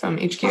call it, from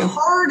HQ.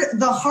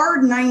 The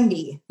hard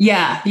 90.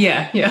 Yeah.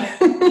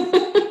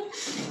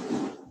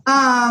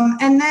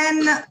 And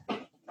then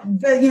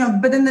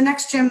but then the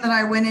next gym that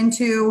I went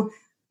into,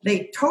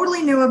 they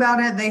totally knew about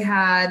it. They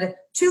had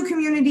 2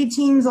 community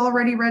teams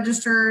already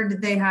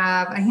registered. They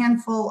have a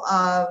handful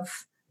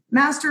of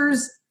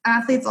masters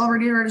athletes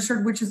already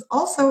registered, which is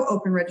also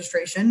open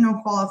registration,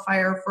 no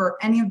qualifier for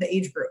any of the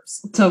age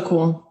groups. So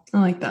cool.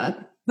 I like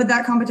that. But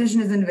that competition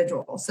is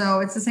individual.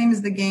 So it's the same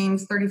as the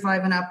games,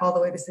 35 and up all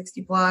the way to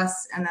 60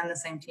 plus, and then the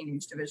same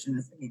teenage division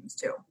as the games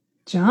too.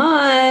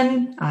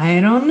 John, I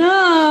don't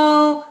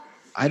know.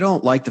 I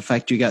don't like the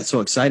fact you got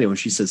so excited when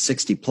she said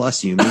 60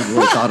 plus. You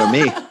immediately thought of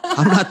me.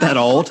 I'm not that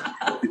old.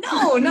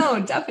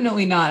 No,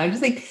 definitely not. I just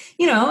think,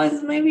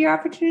 it's maybe your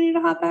opportunity to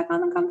hop back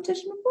on the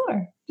competition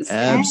floor.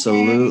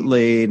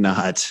 Absolutely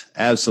not.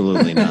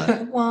 Absolutely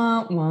not.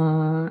 Wah,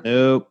 wah.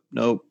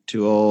 Nope.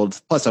 Too old.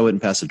 Plus, I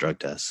wouldn't pass a drug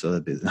test. So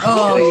that'd be.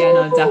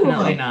 No,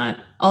 definitely not.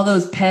 All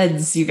those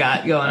PEDs you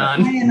got going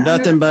on.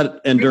 Nothing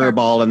but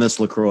Endurabol and this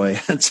LaCroix.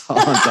 That's all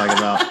I'm talking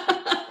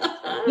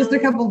about. Just a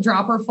couple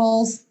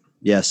dropperfuls.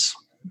 Yes.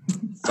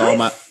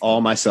 It's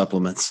all my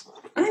supplements.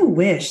 I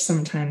wish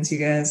sometimes, you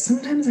guys.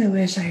 Sometimes I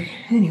wish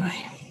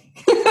anyway.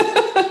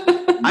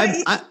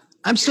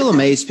 I'm still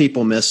amazed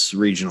people miss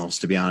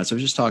regionals, to be honest. I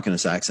was just talking to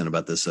Saxon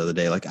about this the other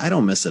day. Like, I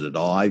don't miss it at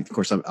all. Of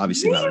course, I'm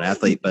obviously not an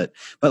athlete, but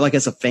like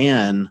as a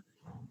fan,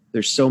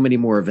 there's so many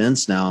more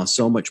events now,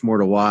 so much more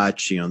to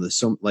watch. There's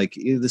so like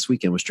this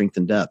weekend was Strength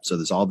in Depth. So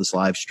there's all this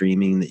live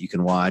streaming that you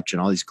can watch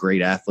and all these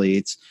great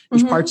athletes.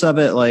 There's parts of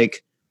it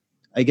like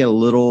I get a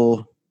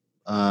little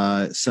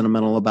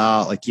sentimental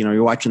about, like,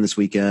 you're watching this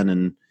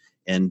weekend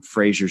and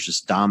Frazier's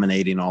just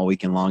dominating all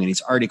weekend long and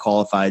he's already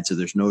qualified. So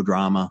there's no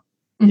drama,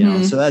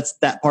 so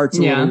that part's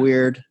a little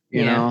weird,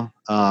 you know?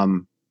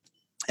 And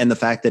the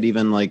fact that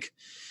even like,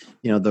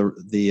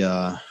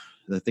 the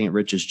thing at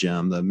Rich's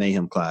gym, the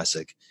Mayhem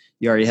Classic,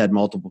 you already had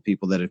multiple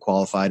people that had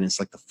qualified and it's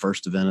like the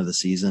first event of the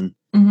season.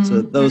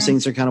 So those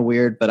things are kind of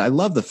weird, but I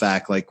love the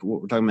fact, like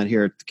what we're talking about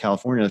here at the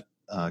California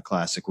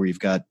Classic, where you've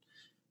got,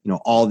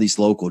 all these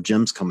local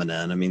gyms coming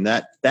in. I mean,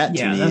 that to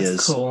me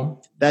is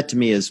cool. That to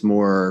me is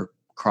more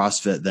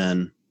CrossFit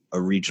than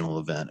a regional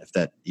event, if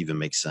that even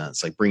makes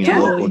sense. Like bringing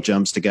local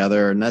gyms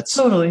together, and that's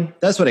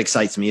what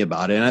excites me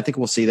about it. And I think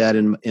we'll see that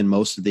in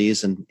most of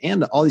these,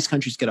 and all these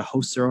countries get to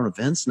host their own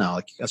events now.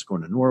 Like you guys are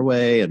going to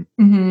Norway, and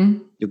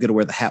you'll get to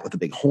wear the hat with the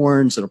big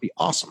horns. It'll be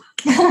awesome.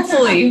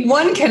 Hopefully,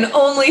 one can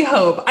only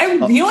hope. You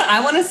know what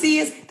I want to see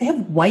is they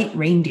have white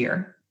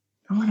reindeer.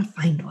 I want to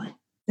find one.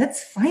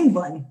 Let's find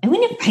one. I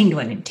want to find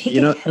one and take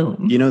it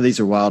home. These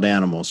are wild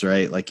animals,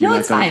 right? Like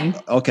it's fine.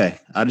 Okay,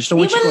 I just don't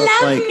want you to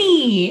love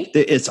me.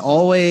 It's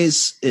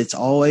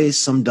always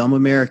some dumb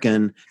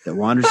American that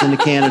wanders into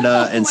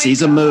Canada and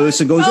sees a moose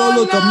and goes, "Oh,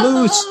 look, a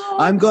moose!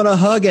 I'm gonna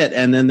hug it,"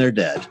 and then they're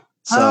dead.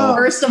 So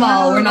first of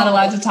all, we're not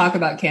allowed to talk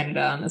about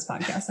Canada on this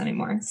podcast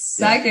anymore.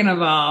 Second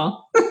of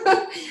all,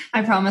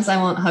 I promise I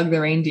won't hug the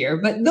reindeer.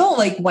 But no,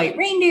 like white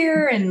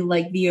reindeer and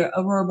like the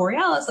Aurora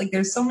Borealis, like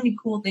there's so many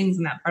cool things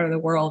in that part of the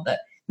world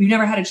that we've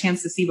never had a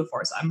chance to see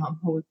before. So I'm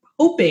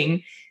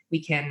hoping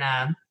we can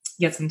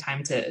get some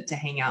time to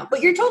hang out.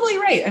 But you're totally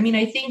right. I mean,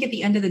 I think at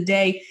the end of the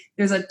day,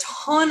 there's a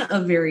ton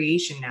of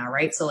variation now,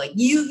 right? So like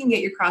you can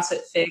get your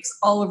CrossFit fix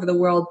all over the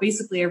world,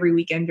 basically every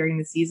weekend during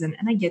the season.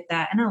 And I get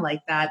that. And I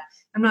like that.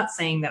 I'm not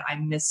saying that I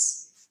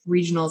miss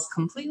regionals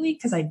completely,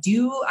 because I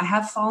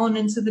have fallen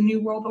into the new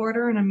world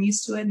order and I'm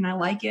used to it and I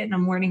like it and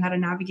I'm learning how to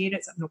navigate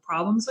it. So I have no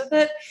problems with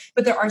it.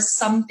 But there are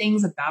some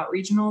things about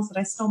regionals that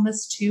I still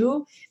miss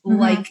too,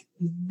 like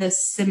the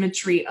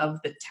symmetry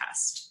of the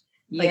test.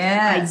 Like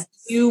I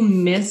do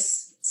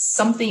miss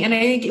something.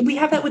 And we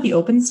have that with the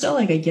open still.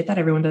 Like I get that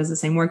everyone does the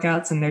same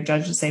workouts and they're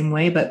judged the same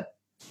way, but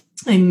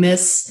I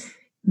miss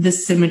the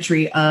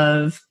symmetry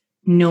of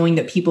knowing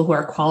that people who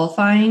are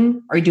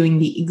qualifying are doing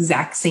the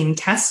exact same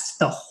test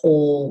the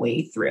whole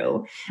way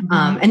through.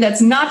 And that's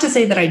not to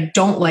say that I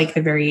don't like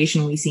the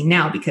variation we see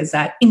now, because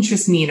that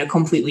interests me in a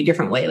completely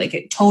different way. Like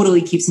it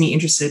totally keeps me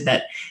interested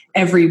that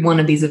every one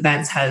of these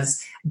events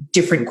has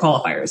different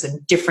qualifiers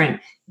and different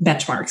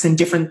benchmarks and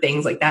different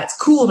things like that. It's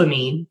cool to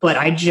me, but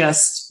I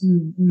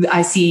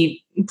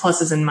see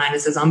pluses and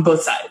minuses on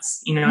both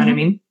sides. You know what I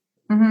mean?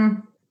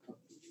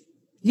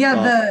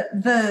 Yeah.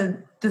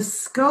 The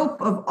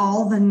scope of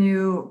all the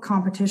new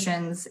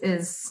competitions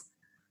is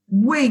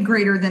way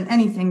greater than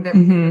anything that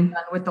we've done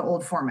with the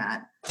old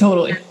format.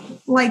 Totally.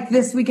 Like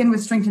this weekend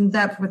with strength and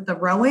depth with the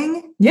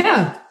rowing.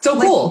 Yeah. So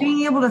cool.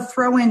 Being able to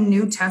throw in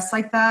new tests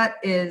like that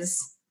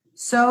is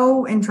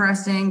so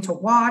interesting to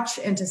watch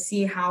and to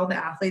see how the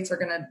athletes are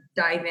going to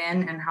dive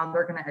in and how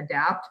they're going to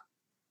adapt.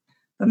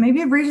 But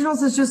maybe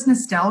regionals is just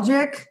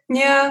nostalgic.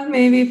 Yeah,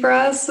 maybe for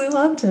us, we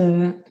loved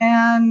it.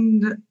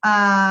 And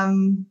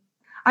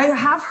I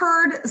have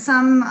heard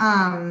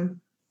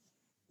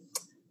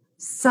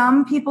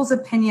some people's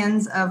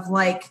opinions of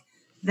like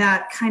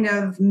that kind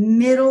of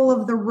middle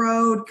of the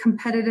road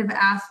competitive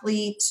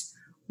athlete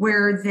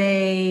where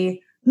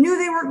they knew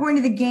they weren't going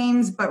to the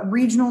games, but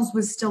regionals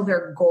was still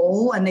their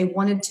goal and they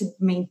wanted to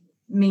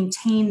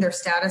maintain their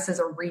status as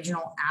a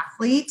regional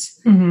athlete.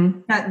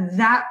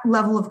 That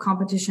level of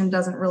competition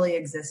doesn't really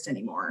exist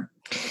anymore.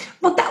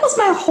 Well, that was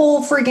my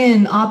whole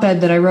friggin'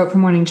 op-ed that I wrote for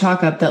Morning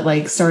Chalk Up that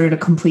like started a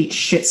complete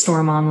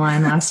shitstorm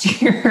online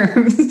last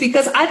year.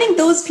 Because I think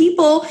those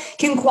people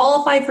can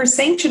qualify for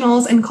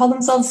sanctionals and call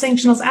themselves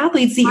sanctionals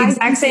athletes the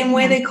exact same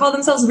way they call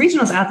themselves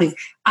regionals athletes.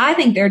 I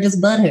think they're just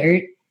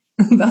butthurt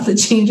about the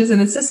changes in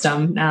the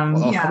system.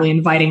 Probably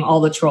inviting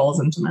all the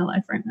trolls into my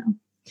life right now.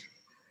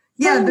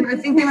 Yeah, I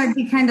think they might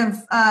be kind of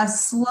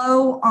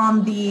slow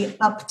on the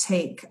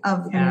uptake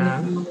of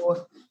the new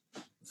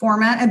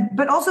format,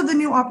 but also the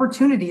new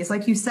opportunities.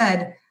 Like you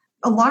said,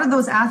 a lot of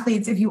those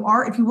athletes, if you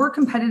were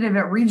competitive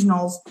at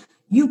regionals,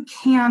 you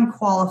can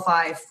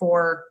qualify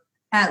for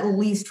at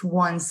least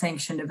one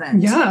sanctioned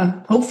event.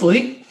 Yeah,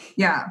 hopefully.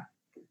 Yeah.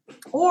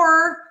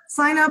 Or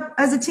sign up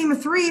as a team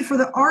of 3 for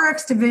the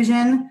RX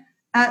division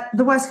at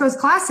the West Coast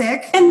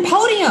Classic. And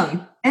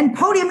podium. And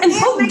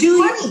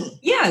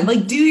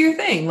do your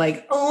thing.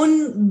 Like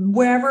own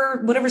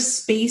whatever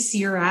space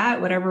you're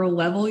at, whatever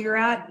level you're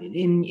at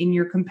in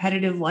your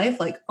competitive life,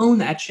 like own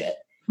that shit.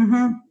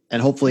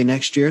 And hopefully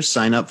next year,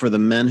 sign up for the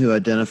men who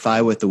identify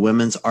with the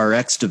women's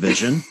RX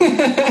division.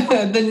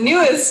 The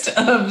newest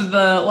of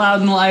the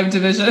Loud and Live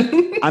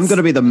division. I'm going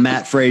to be the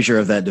Matt Frazier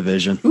of that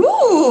division.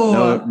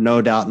 Ooh.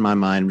 No doubt in my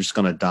mind. I'm just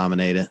going to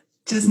dominate it.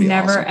 Just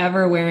never,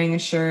 ever wearing a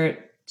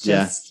shirt.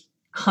 Just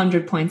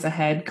 100 points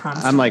ahead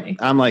constantly.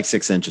 I'm like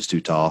 6 inches too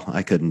tall.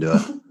 I couldn't do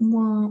it.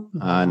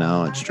 I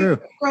know, it's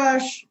true.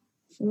 Crush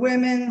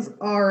women's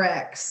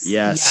RX.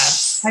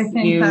 Yes. I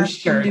think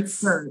that's a good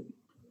shirt.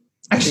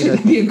 Actually,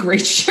 that'd be a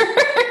great shirt.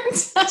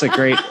 That's a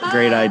great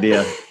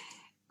idea.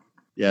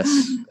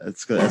 Yes,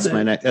 that's good.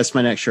 That's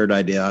my next shirt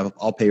idea.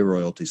 I'll pay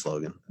royalties,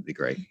 Logan. That'd be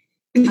great.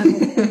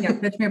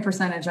 Pitch me a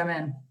percentage. I'm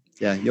in.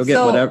 Yeah, you'll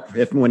get whatever.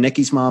 When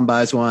Nikki's mom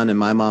buys one and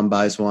my mom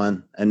buys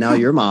one, and now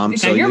your mom.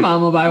 So your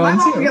mom will buy one too.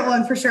 My mom will get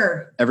one for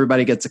sure.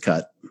 Everybody gets a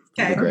cut.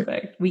 Okay,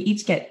 perfect. We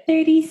each get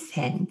 30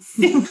 cents.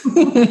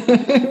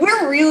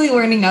 We're really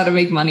learning how to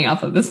make money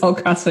off of this whole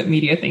CrossFit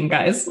media thing,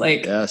 guys.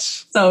 Like,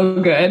 yes,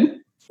 so good.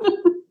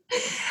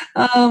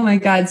 Oh my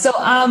God. So,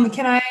 I'm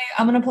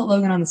going to put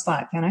Logan on the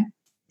spot. Can I?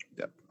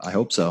 Yep, I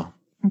hope so.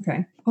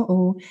 Okay.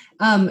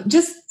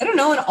 Just, I don't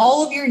know, in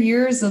all of your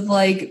years of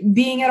like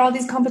being at all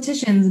these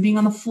competitions, being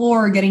on the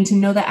floor, getting to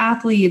know the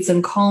athletes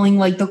and calling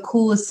like the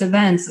coolest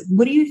events,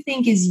 what do you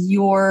think is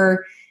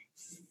your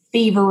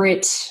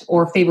favorite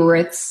or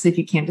favorites, if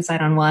you can't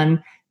decide on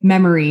one,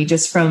 memory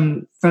just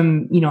from,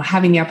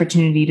 having the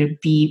opportunity to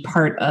be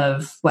part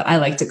of what I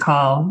like to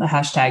call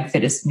the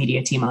 #fittest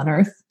media team on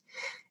earth?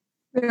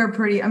 They're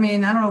pretty, I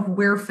don't know if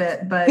we're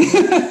fit, but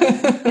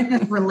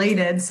fitness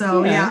related.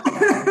 So yeah.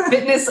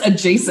 Fitness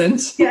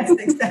adjacent. Yes,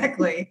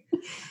 exactly.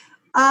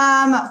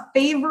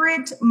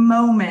 Favorite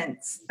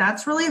moments.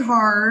 That's really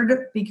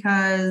hard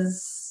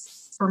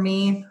because for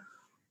me,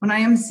 when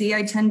I MC,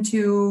 I tend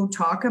to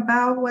talk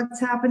about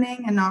what's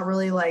happening and not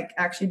really like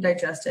actually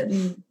digest it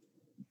and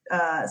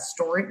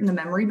store it in the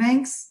memory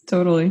banks.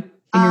 Totally. In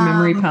your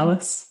memory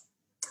palace.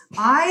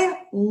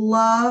 I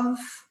love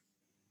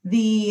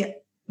the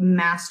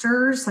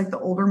masters, like the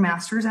older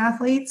masters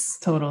athletes.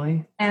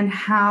 Totally. And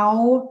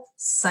how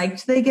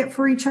psyched they get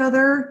for each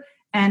other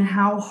and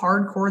how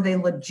hardcore they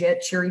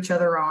legit cheer each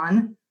other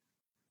on.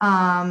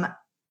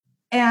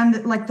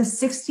 And like the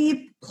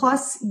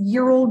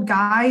 60-plus-year-old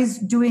guys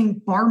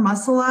doing bar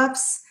muscle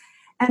ups.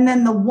 And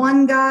then the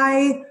one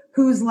guy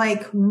who's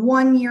like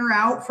 1 year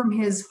out from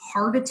his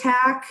heart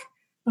attack,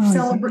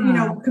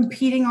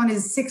 competing on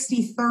his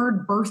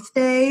 63rd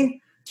birthday,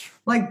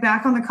 like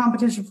back on the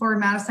competition floor in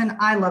Madison.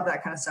 I love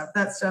that kind of stuff.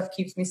 That stuff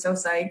keeps me so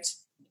psyched.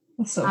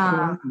 That's so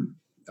cool.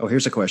 Oh,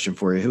 here's a question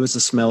for you. Who was the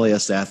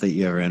smelliest athlete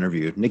you ever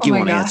interviewed? Nikki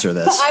won't answer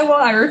this.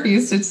 I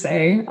refuse to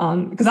say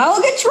because I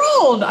will get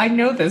trolled. I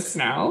know this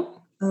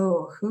now.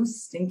 Oh,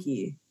 who's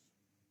stinky?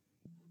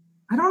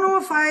 I don't know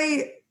if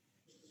I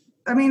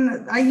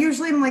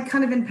usually am like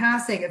kind of in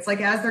passing. It's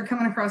like as they're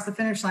coming across the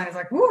finish line, it's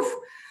like, woof.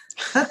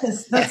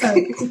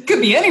 It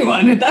could be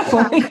anyone at that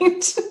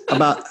point.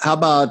 How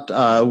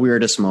about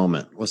weirdest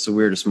moment? What's the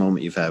weirdest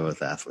moment you've had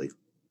with an athlete?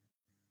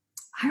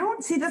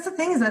 That's the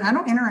thing is that I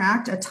don't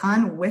interact a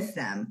ton with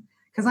them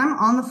because I'm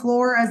on the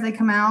floor as they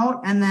come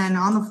out and then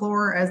on the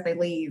floor as they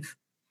leave.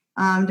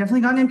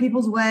 Definitely gotten in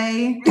people's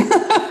way.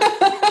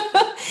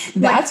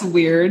 That's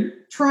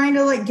weird. Trying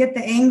to like get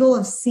the angle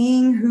of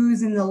seeing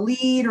who's in the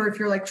lead, or if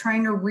you're like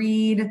trying to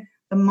read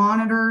the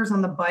monitors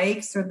on the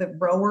bikes or the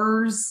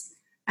rowers.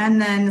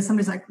 And then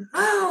somebody's like,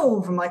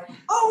 "Oh," I'm like,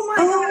 "Oh my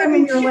God, I'm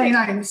in your lane.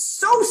 I am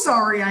so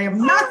sorry. I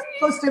am not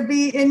supposed to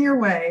be in your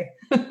way."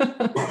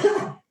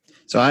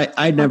 So I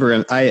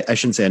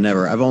shouldn't say I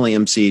never. I've only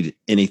emceed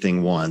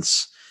anything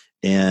once.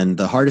 And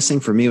the hardest thing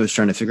for me was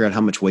trying to figure out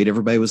how much weight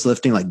everybody was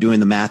lifting, like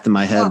doing the math in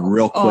my head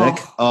real quick.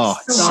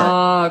 It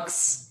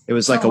sucks. It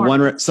was like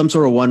some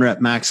sort of 1 rep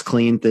max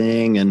clean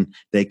thing. And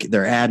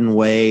they're adding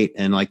weight.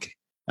 And like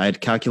I had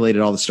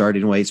calculated all the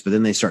starting weights, but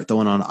then they start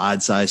throwing on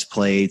odd size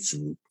plates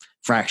and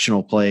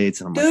fractional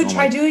plates. And I'm Dude,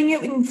 try doing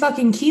it in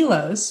fucking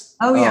kilos.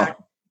 Oh yeah.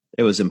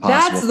 It was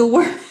impossible. That's the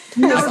worst.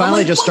 I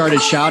finally just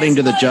started shouting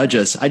to the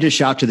judges. I just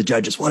shout to the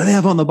judges, "What do they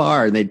have on the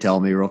bar?" And they'd tell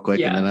me real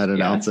quick, and then I'd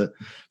announce it.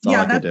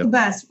 That's the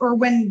best. Or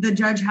when the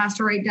judge has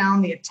to write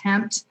down the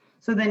attempt,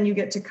 so then you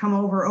get to come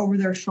over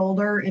their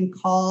shoulder and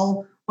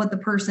call what the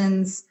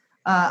person's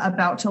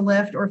about to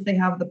lift, or if they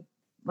have the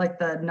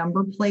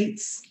number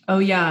plates. Oh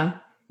yeah.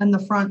 And the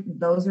front,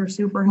 those are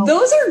super helpful.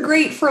 Those are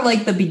great for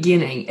like the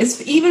beginning.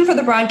 It's even for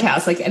the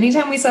broadcast. Like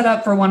anytime we set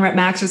up for 1 rep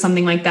max or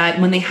something like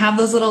that, when they have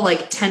those little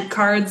like tent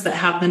cards that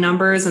have the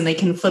numbers and they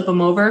can flip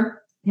them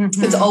over,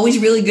 it's always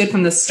really good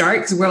from the start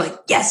because we're like,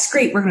 yes,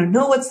 great. We're going to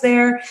know what's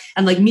there.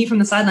 And like me from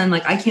the sideline,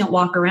 like I can't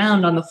walk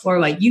around on the floor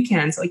like you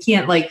can. So I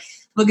can't like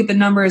look at the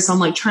numbers. So I'm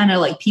like trying to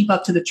like peep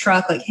up to the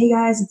truck, like, hey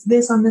guys, it's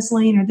this on this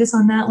lane or this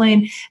on that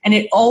lane. And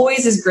it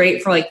always is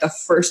great for like the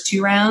first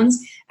 2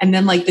 rounds. And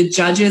then like the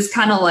judges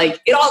kind of like,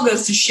 it all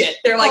goes to shit.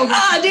 They're like,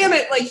 damn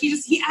it. Like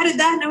he added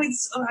that. Now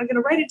I'm going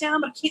to write it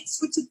down, but I can't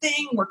switch a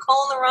thing. We're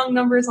calling the wrong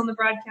numbers on the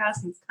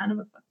broadcast. And it's kind of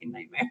a fucking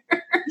nightmare.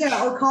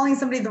 Yeah. Or calling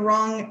somebody the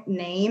wrong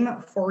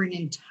name for an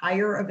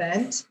entire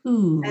event.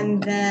 Ooh.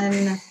 And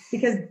then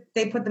because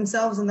they put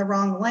themselves in the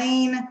wrong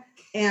lane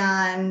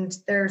and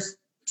there's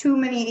too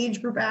many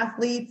age group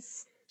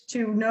athletes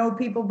to know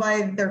people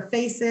by their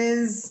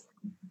faces.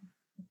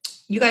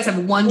 You guys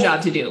have one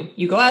job to do.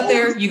 You go out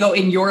there, you go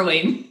in your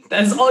lane.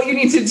 That's all you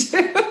need to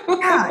do.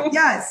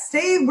 Yeah.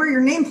 Stay where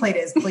your nameplate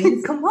is,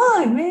 please. Come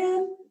on,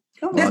 man.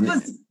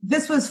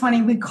 This was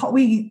funny. We called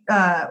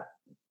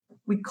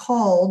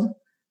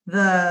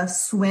the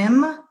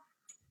swim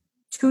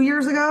 2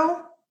 years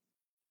ago.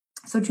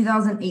 So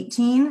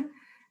 2018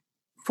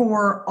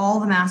 for all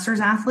the masters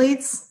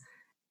athletes.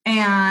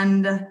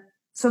 And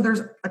so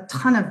there's a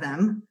ton of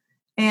them.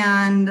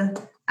 And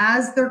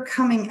as they're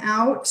coming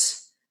out,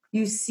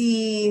 you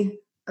see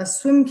a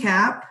swim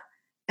cap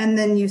and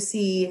then you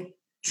see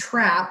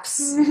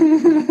traps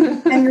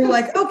and you're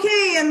like,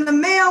 okay, and the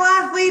male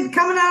athlete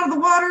coming out of the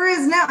water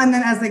is now. And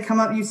then as they come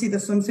up, you see the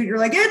swimsuit. You're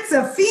like, it's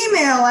a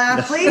female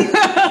athlete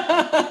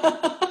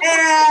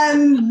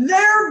and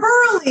they're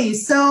burly.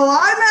 So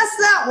I messed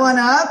that one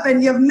up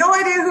and you have no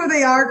idea who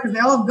they are because they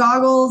all have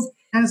goggles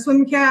and a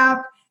swim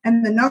cap.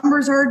 And the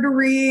numbers hard to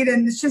read.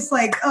 And it's just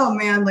like, oh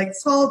man, like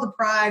swallow the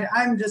pride.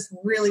 I'm just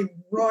really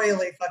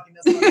royally fucking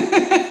this one.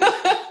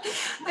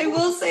 I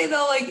will say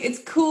though, like it's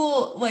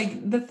cool.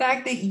 Like the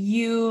fact that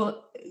you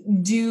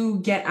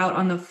do get out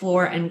on the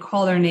floor and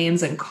call their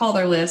names and call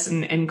their lists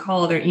and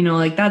call their,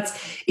 like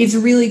it's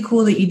really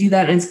cool that you do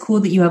that. And it's cool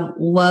that you have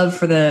love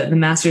for the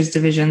masters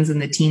divisions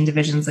and the teen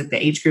divisions, like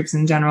the age groups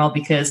in general,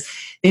 because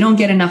they don't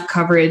get enough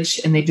coverage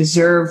and they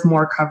deserve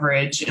more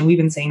coverage. And we've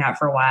been saying that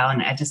for a while.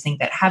 And I just think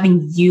that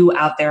having you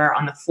out there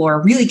on the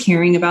floor, really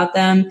caring about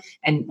them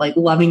and like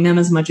loving them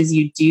as much as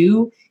you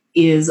do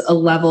is a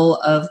level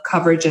of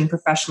coverage and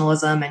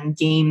professionalism and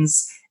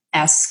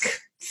games-esque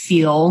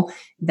feel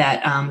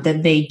that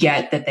they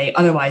get that they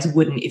otherwise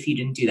wouldn't if you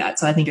didn't do that.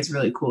 So I think it's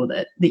really cool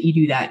that you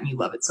do that and you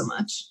love it so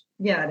much.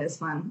 Yeah, it is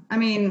fun. I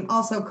mean,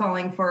 also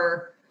calling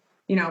for,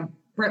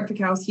 Brett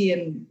Pikowski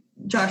and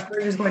Josh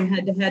Bridges going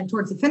head to head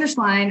towards the finish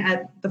line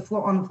on the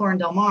floor in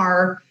Del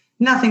Mar,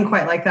 Nothing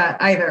quite like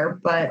that either,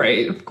 but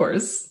Right, of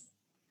course.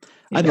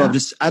 I'd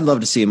love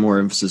to see more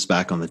emphasis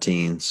back on the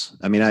teens.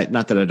 I mean,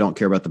 not that I don't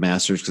care about the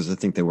masters because I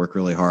think they work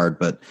really hard,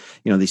 but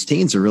these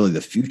teens are really the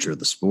future of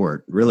the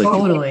sport. Really,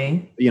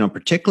 Totally.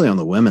 Particularly on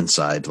the women's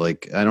side.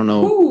 Like, I don't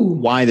know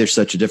why there's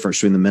such a difference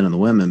between the men and the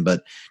women,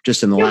 but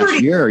just in the last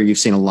year, you've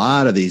seen a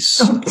lot of these.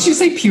 Oh, did you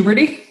say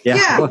puberty?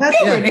 Yeah,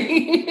 that's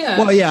puberty. Yeah.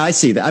 Well, yeah, I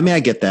see that. I mean, I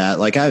get that.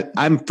 Like,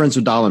 I'm friends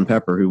with Dolan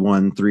Pepper, who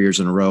won 3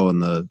 years in a row on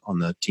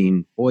the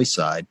teen boys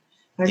side,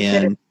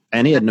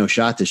 and he had no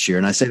shot this year.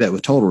 And I say that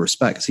with total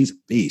respect because he's a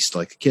beast.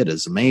 Like, the kid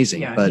is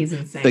amazing. Yeah, but he's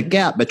insane. The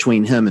gap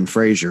between him and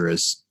Frazier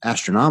is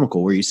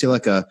astronomical, where you see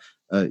like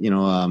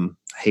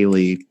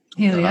Haley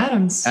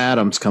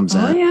Adams comes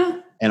in.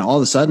 Yeah. And all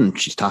of a sudden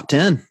she's top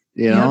 10,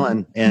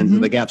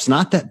 and the gap's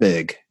not that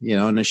big,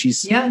 and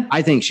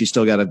I think she's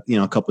still got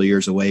a couple of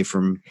years away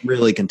from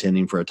really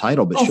contending for a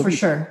title, but for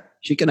sure.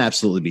 She can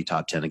absolutely be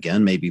top 10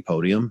 again, maybe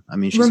podium. I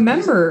mean,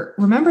 remember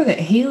that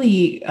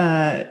Haley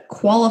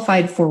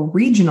qualified for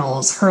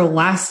regionals her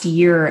last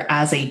year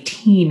as a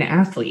teen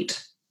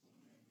athlete.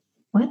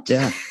 What?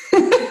 Yeah.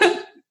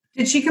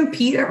 Did she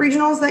compete at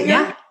regionals that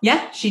year?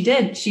 Yeah, she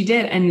did.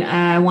 And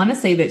I want to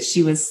say that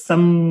she was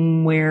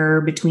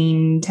somewhere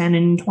between 10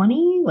 and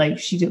 20. Like,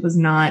 was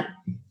not.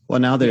 Well,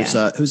 now there's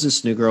who's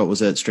this new girl?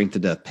 Was at Strength to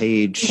Death?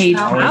 Paige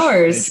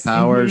Powers. Paige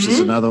Powers is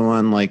another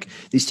one. Like,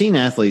 these teen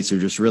athletes are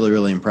just really,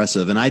 really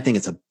impressive. And I think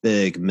it's a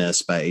big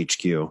miss by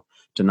HQ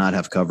to not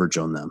have coverage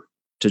on them,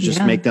 to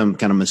just make them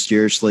kind of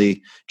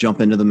mysteriously jump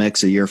into the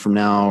mix a year from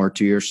now or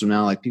 2 years from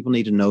now. Like, people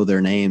need to know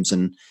their names.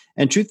 And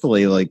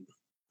truthfully, like,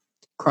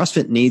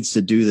 CrossFit needs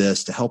to do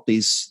this to help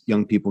these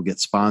young people get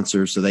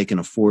sponsors so they can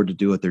afford to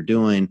do what they're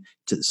doing,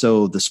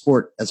 so the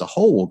sport as a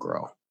whole will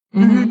grow.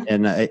 Mm-hmm.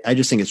 And I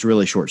just think it's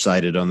really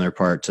short-sighted on their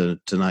part to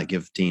not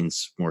give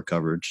teens more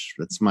coverage.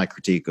 That's my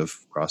critique of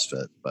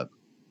CrossFit. But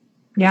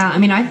yeah, I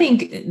mean, I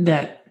think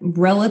that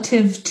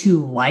relative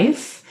to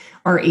life,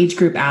 our age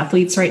group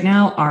athletes right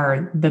now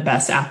are the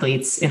best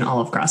athletes in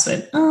all of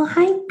CrossFit. Oh,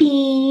 hi,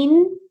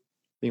 Bean.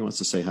 he wants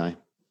to say hi.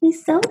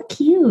 He's so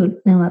cute.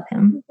 I love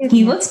him.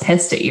 He looks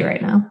pissed at you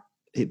right now.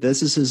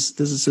 This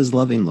is his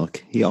loving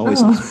look. He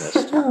always looks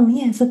pissed. Oh,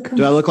 yeah, so cool.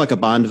 Do I look like a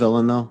Bond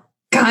villain though?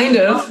 Kind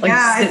of, like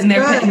sitting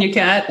there good. petting your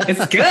cat.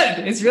 It's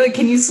good. It's really.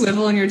 Can you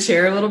swivel in your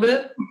chair a little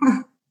bit?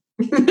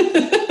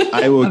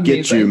 I will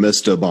get you,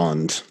 Mr.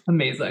 Bond.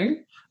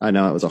 Amazing. I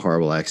know it was a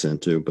horrible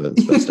accent too, but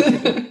it's best I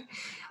can do.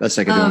 Best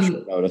I can do on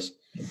short notice.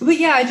 But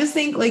yeah, I just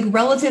think, like,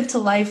 relative to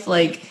life,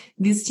 like,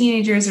 these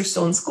teenagers are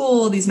still in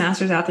school. These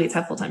masters athletes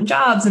have full-time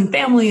jobs and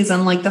families,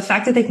 and like the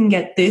fact that they can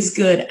get this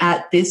good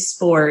at this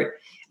sport,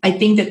 I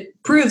think that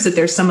proves that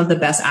they're some of the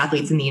best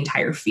athletes in the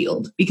entire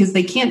field, because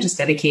they can't just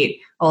dedicate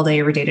all day,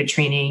 every day to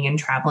training and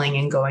traveling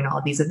and going to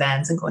all these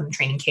events and going to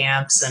training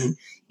camps and,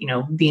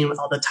 being with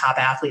all the top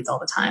athletes all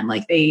the time.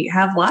 Like, they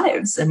have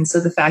lives. And so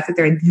the fact that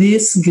they're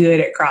this good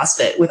at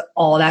CrossFit with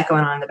all that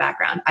going on in the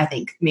background, I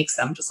think makes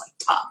them just like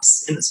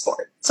tops in the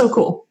sport. So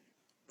cool.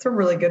 That's a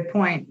really good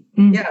point.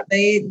 Mm-hmm. Yeah,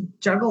 they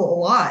juggle a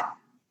lot.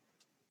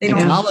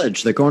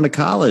 College. They're going to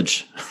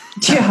college.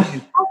 Yeah.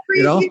 How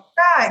crazy is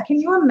that?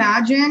 Can you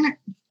imagine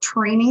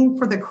training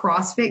for the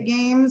CrossFit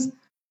Games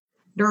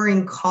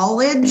during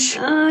college?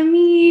 I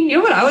mean, you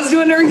know what I was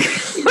doing during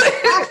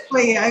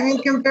Exactly. I mean,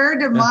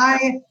 compared to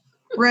my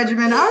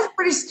regimen, I was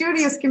pretty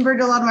studious compared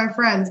to a lot of my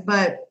friends,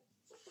 but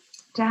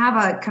to have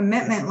a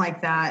commitment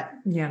like that.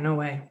 Yeah, no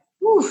way.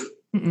 Oof.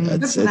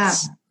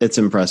 It's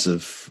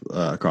impressive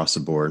across the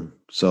board.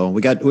 So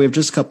we have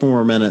just a couple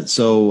more minutes.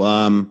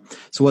 So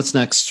what's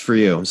next for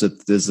you? Is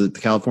it the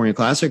California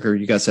Classic, or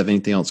you guys have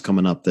anything else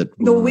coming up that?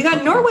 No, we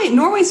got Norway.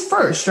 Norway's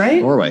first,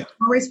 right?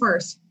 Norway's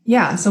first.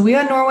 Yeah. So we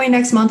got Norway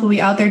next month. We'll be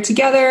out there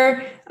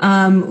together.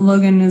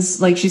 Logan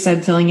is, like she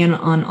said, filling in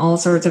on all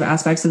sorts of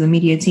aspects of the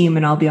media team,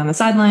 and I'll be on the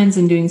sidelines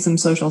and doing some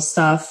social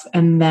stuff.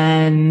 And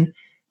then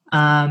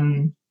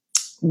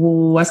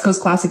West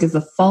Coast Classic is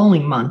the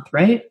following month,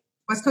 right?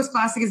 West Coast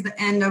Classic is the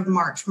end of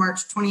March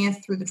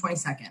 20th through the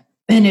 22nd.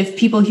 And if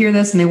people hear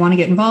this and they want to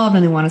get involved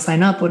and they want to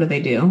sign up, what do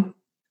they do?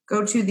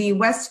 Go to the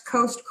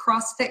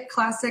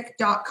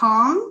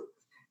westcoastcrossfitclassic.com.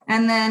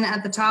 And then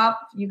at the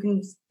top, you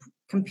can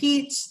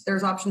compete.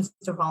 There's options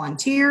to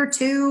volunteer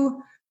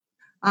too.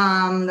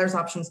 There's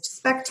options to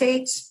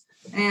spectate.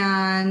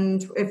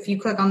 And if you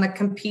click on the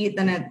compete,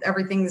 then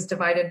everything is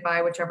divided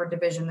by whichever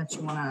division that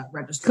you want to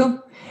register.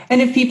 Cool. And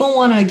if people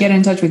want to get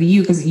in touch with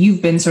you, because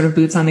you've been sort of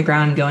boots on the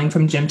ground going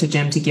from gym to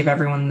gym to give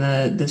everyone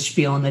the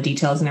spiel and the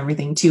details and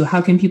everything too,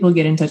 how can people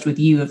get in touch with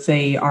you if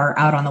they are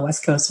out on the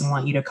West Coast and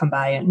want you to come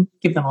by and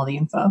give them all the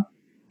info?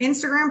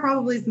 Instagram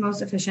probably is the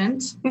most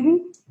efficient. Mm-hmm.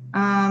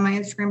 My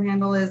Instagram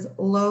handle is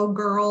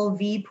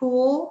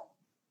lowgirlvpool.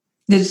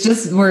 It's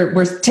just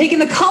we're taking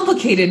the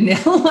complicated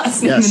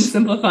last name and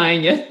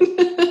simplifying it.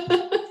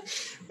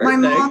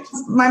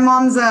 My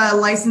mom's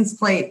license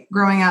plate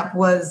growing up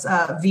was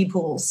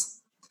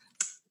V-Pools,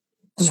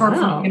 short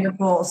for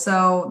Vanderpool.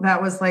 So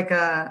that was like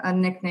a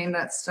nickname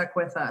that stuck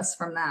with us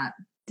from that.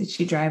 Did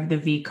she drive the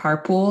V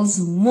carpools?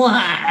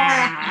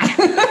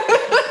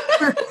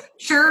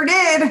 Sure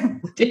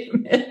did.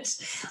 Damn it.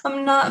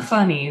 I'm not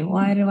funny.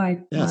 Why do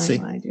I? Yeah, see,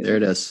 why do there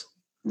it is.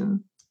 Oh,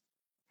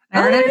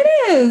 There it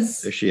it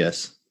is. There she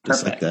is.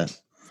 Just like that.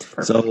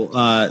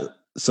 Perfect.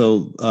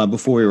 So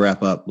before we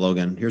wrap up,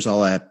 Logan, here's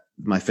all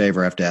my favor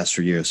I have to ask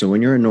for you. So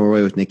when you're in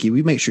Norway with Niki,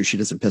 we make sure she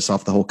doesn't piss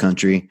off the whole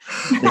country.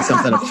 There's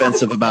something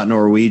offensive about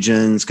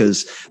Norwegians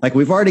because, like,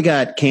 we've already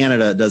got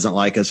Canada that doesn't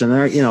like us, and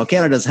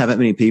Canada doesn't have that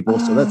many people,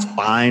 so that's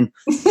fine.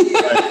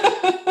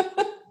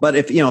 But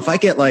if I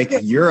get like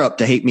Europe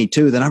to hate me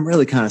too, then I'm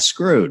really kind of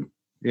screwed.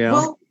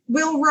 Well,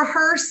 we'll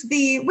rehearse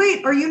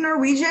wait, are you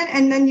Norwegian?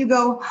 And then you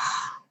go,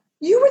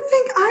 you would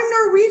think I'm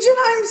Norwegian.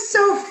 I'm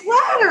so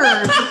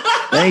flattered.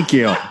 Thank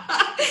you.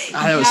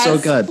 That was so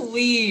good.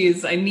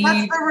 Please. That's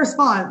the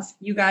response.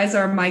 You guys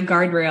are my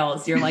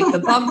guardrails. You're like the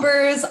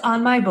bumpers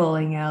on my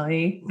bowling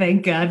alley.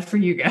 Thank God for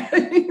you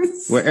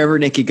guys. Wherever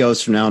Niki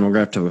goes from now on, we're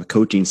going to have a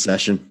coaching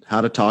session. How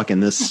to talk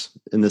in this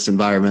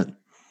environment.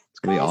 It's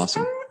going to be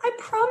awesome. I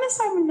promise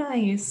I'm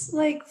nice.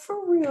 Like,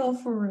 for real,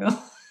 for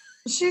real.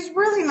 She's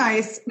really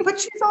nice, but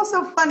she's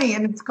also funny,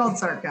 and it's called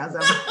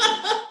sarcasm.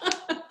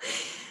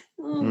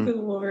 Oh, good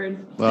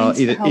Lord. Well,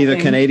 either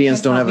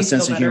Canadians don't have a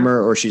sense of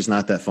humor or she's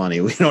not that funny.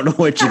 We don't know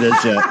which it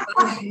is yet.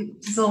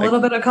 It's a little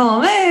bit of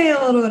column A,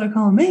 a little bit of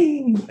column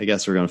B. I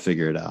guess we're going to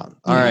figure it out.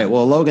 All right.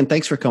 Well, Logan,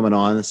 thanks for coming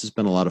on. This has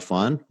been a lot of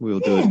fun. We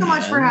will do it. Thanks so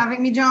much for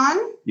having me, John.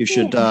 You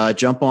should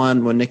jump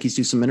on when Nikki's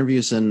do some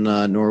interviews in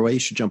Norway. You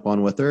should jump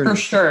on with her. For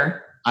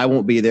sure. I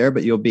won't be there,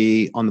 but you'll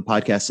be on the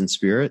podcast in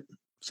spirit.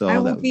 So I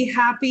will be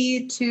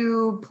happy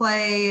to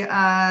play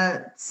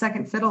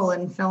second fiddle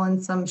and fill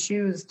in some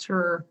shoes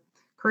to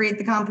create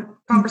the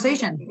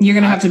conversation. You're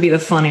going to have to be the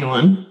funny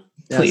one,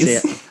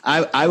 please.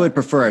 Yeah, I would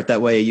prefer it.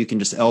 That way you can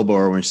just elbow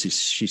her when she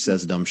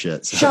says dumb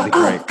shit. So Shut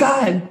up,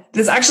 God.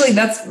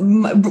 That's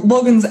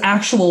Logan's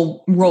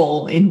actual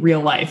role in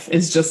real life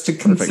is just to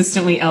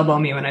consistently elbow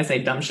me when I say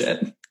dumb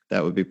shit.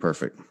 That would be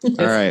perfect.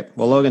 All right.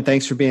 Well, Logan,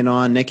 thanks for being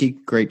on.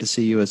 Niki, great to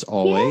see you as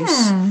always.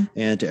 Yeah.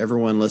 And to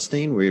everyone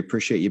listening, we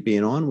appreciate you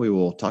being on. We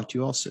will talk to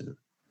you all soon.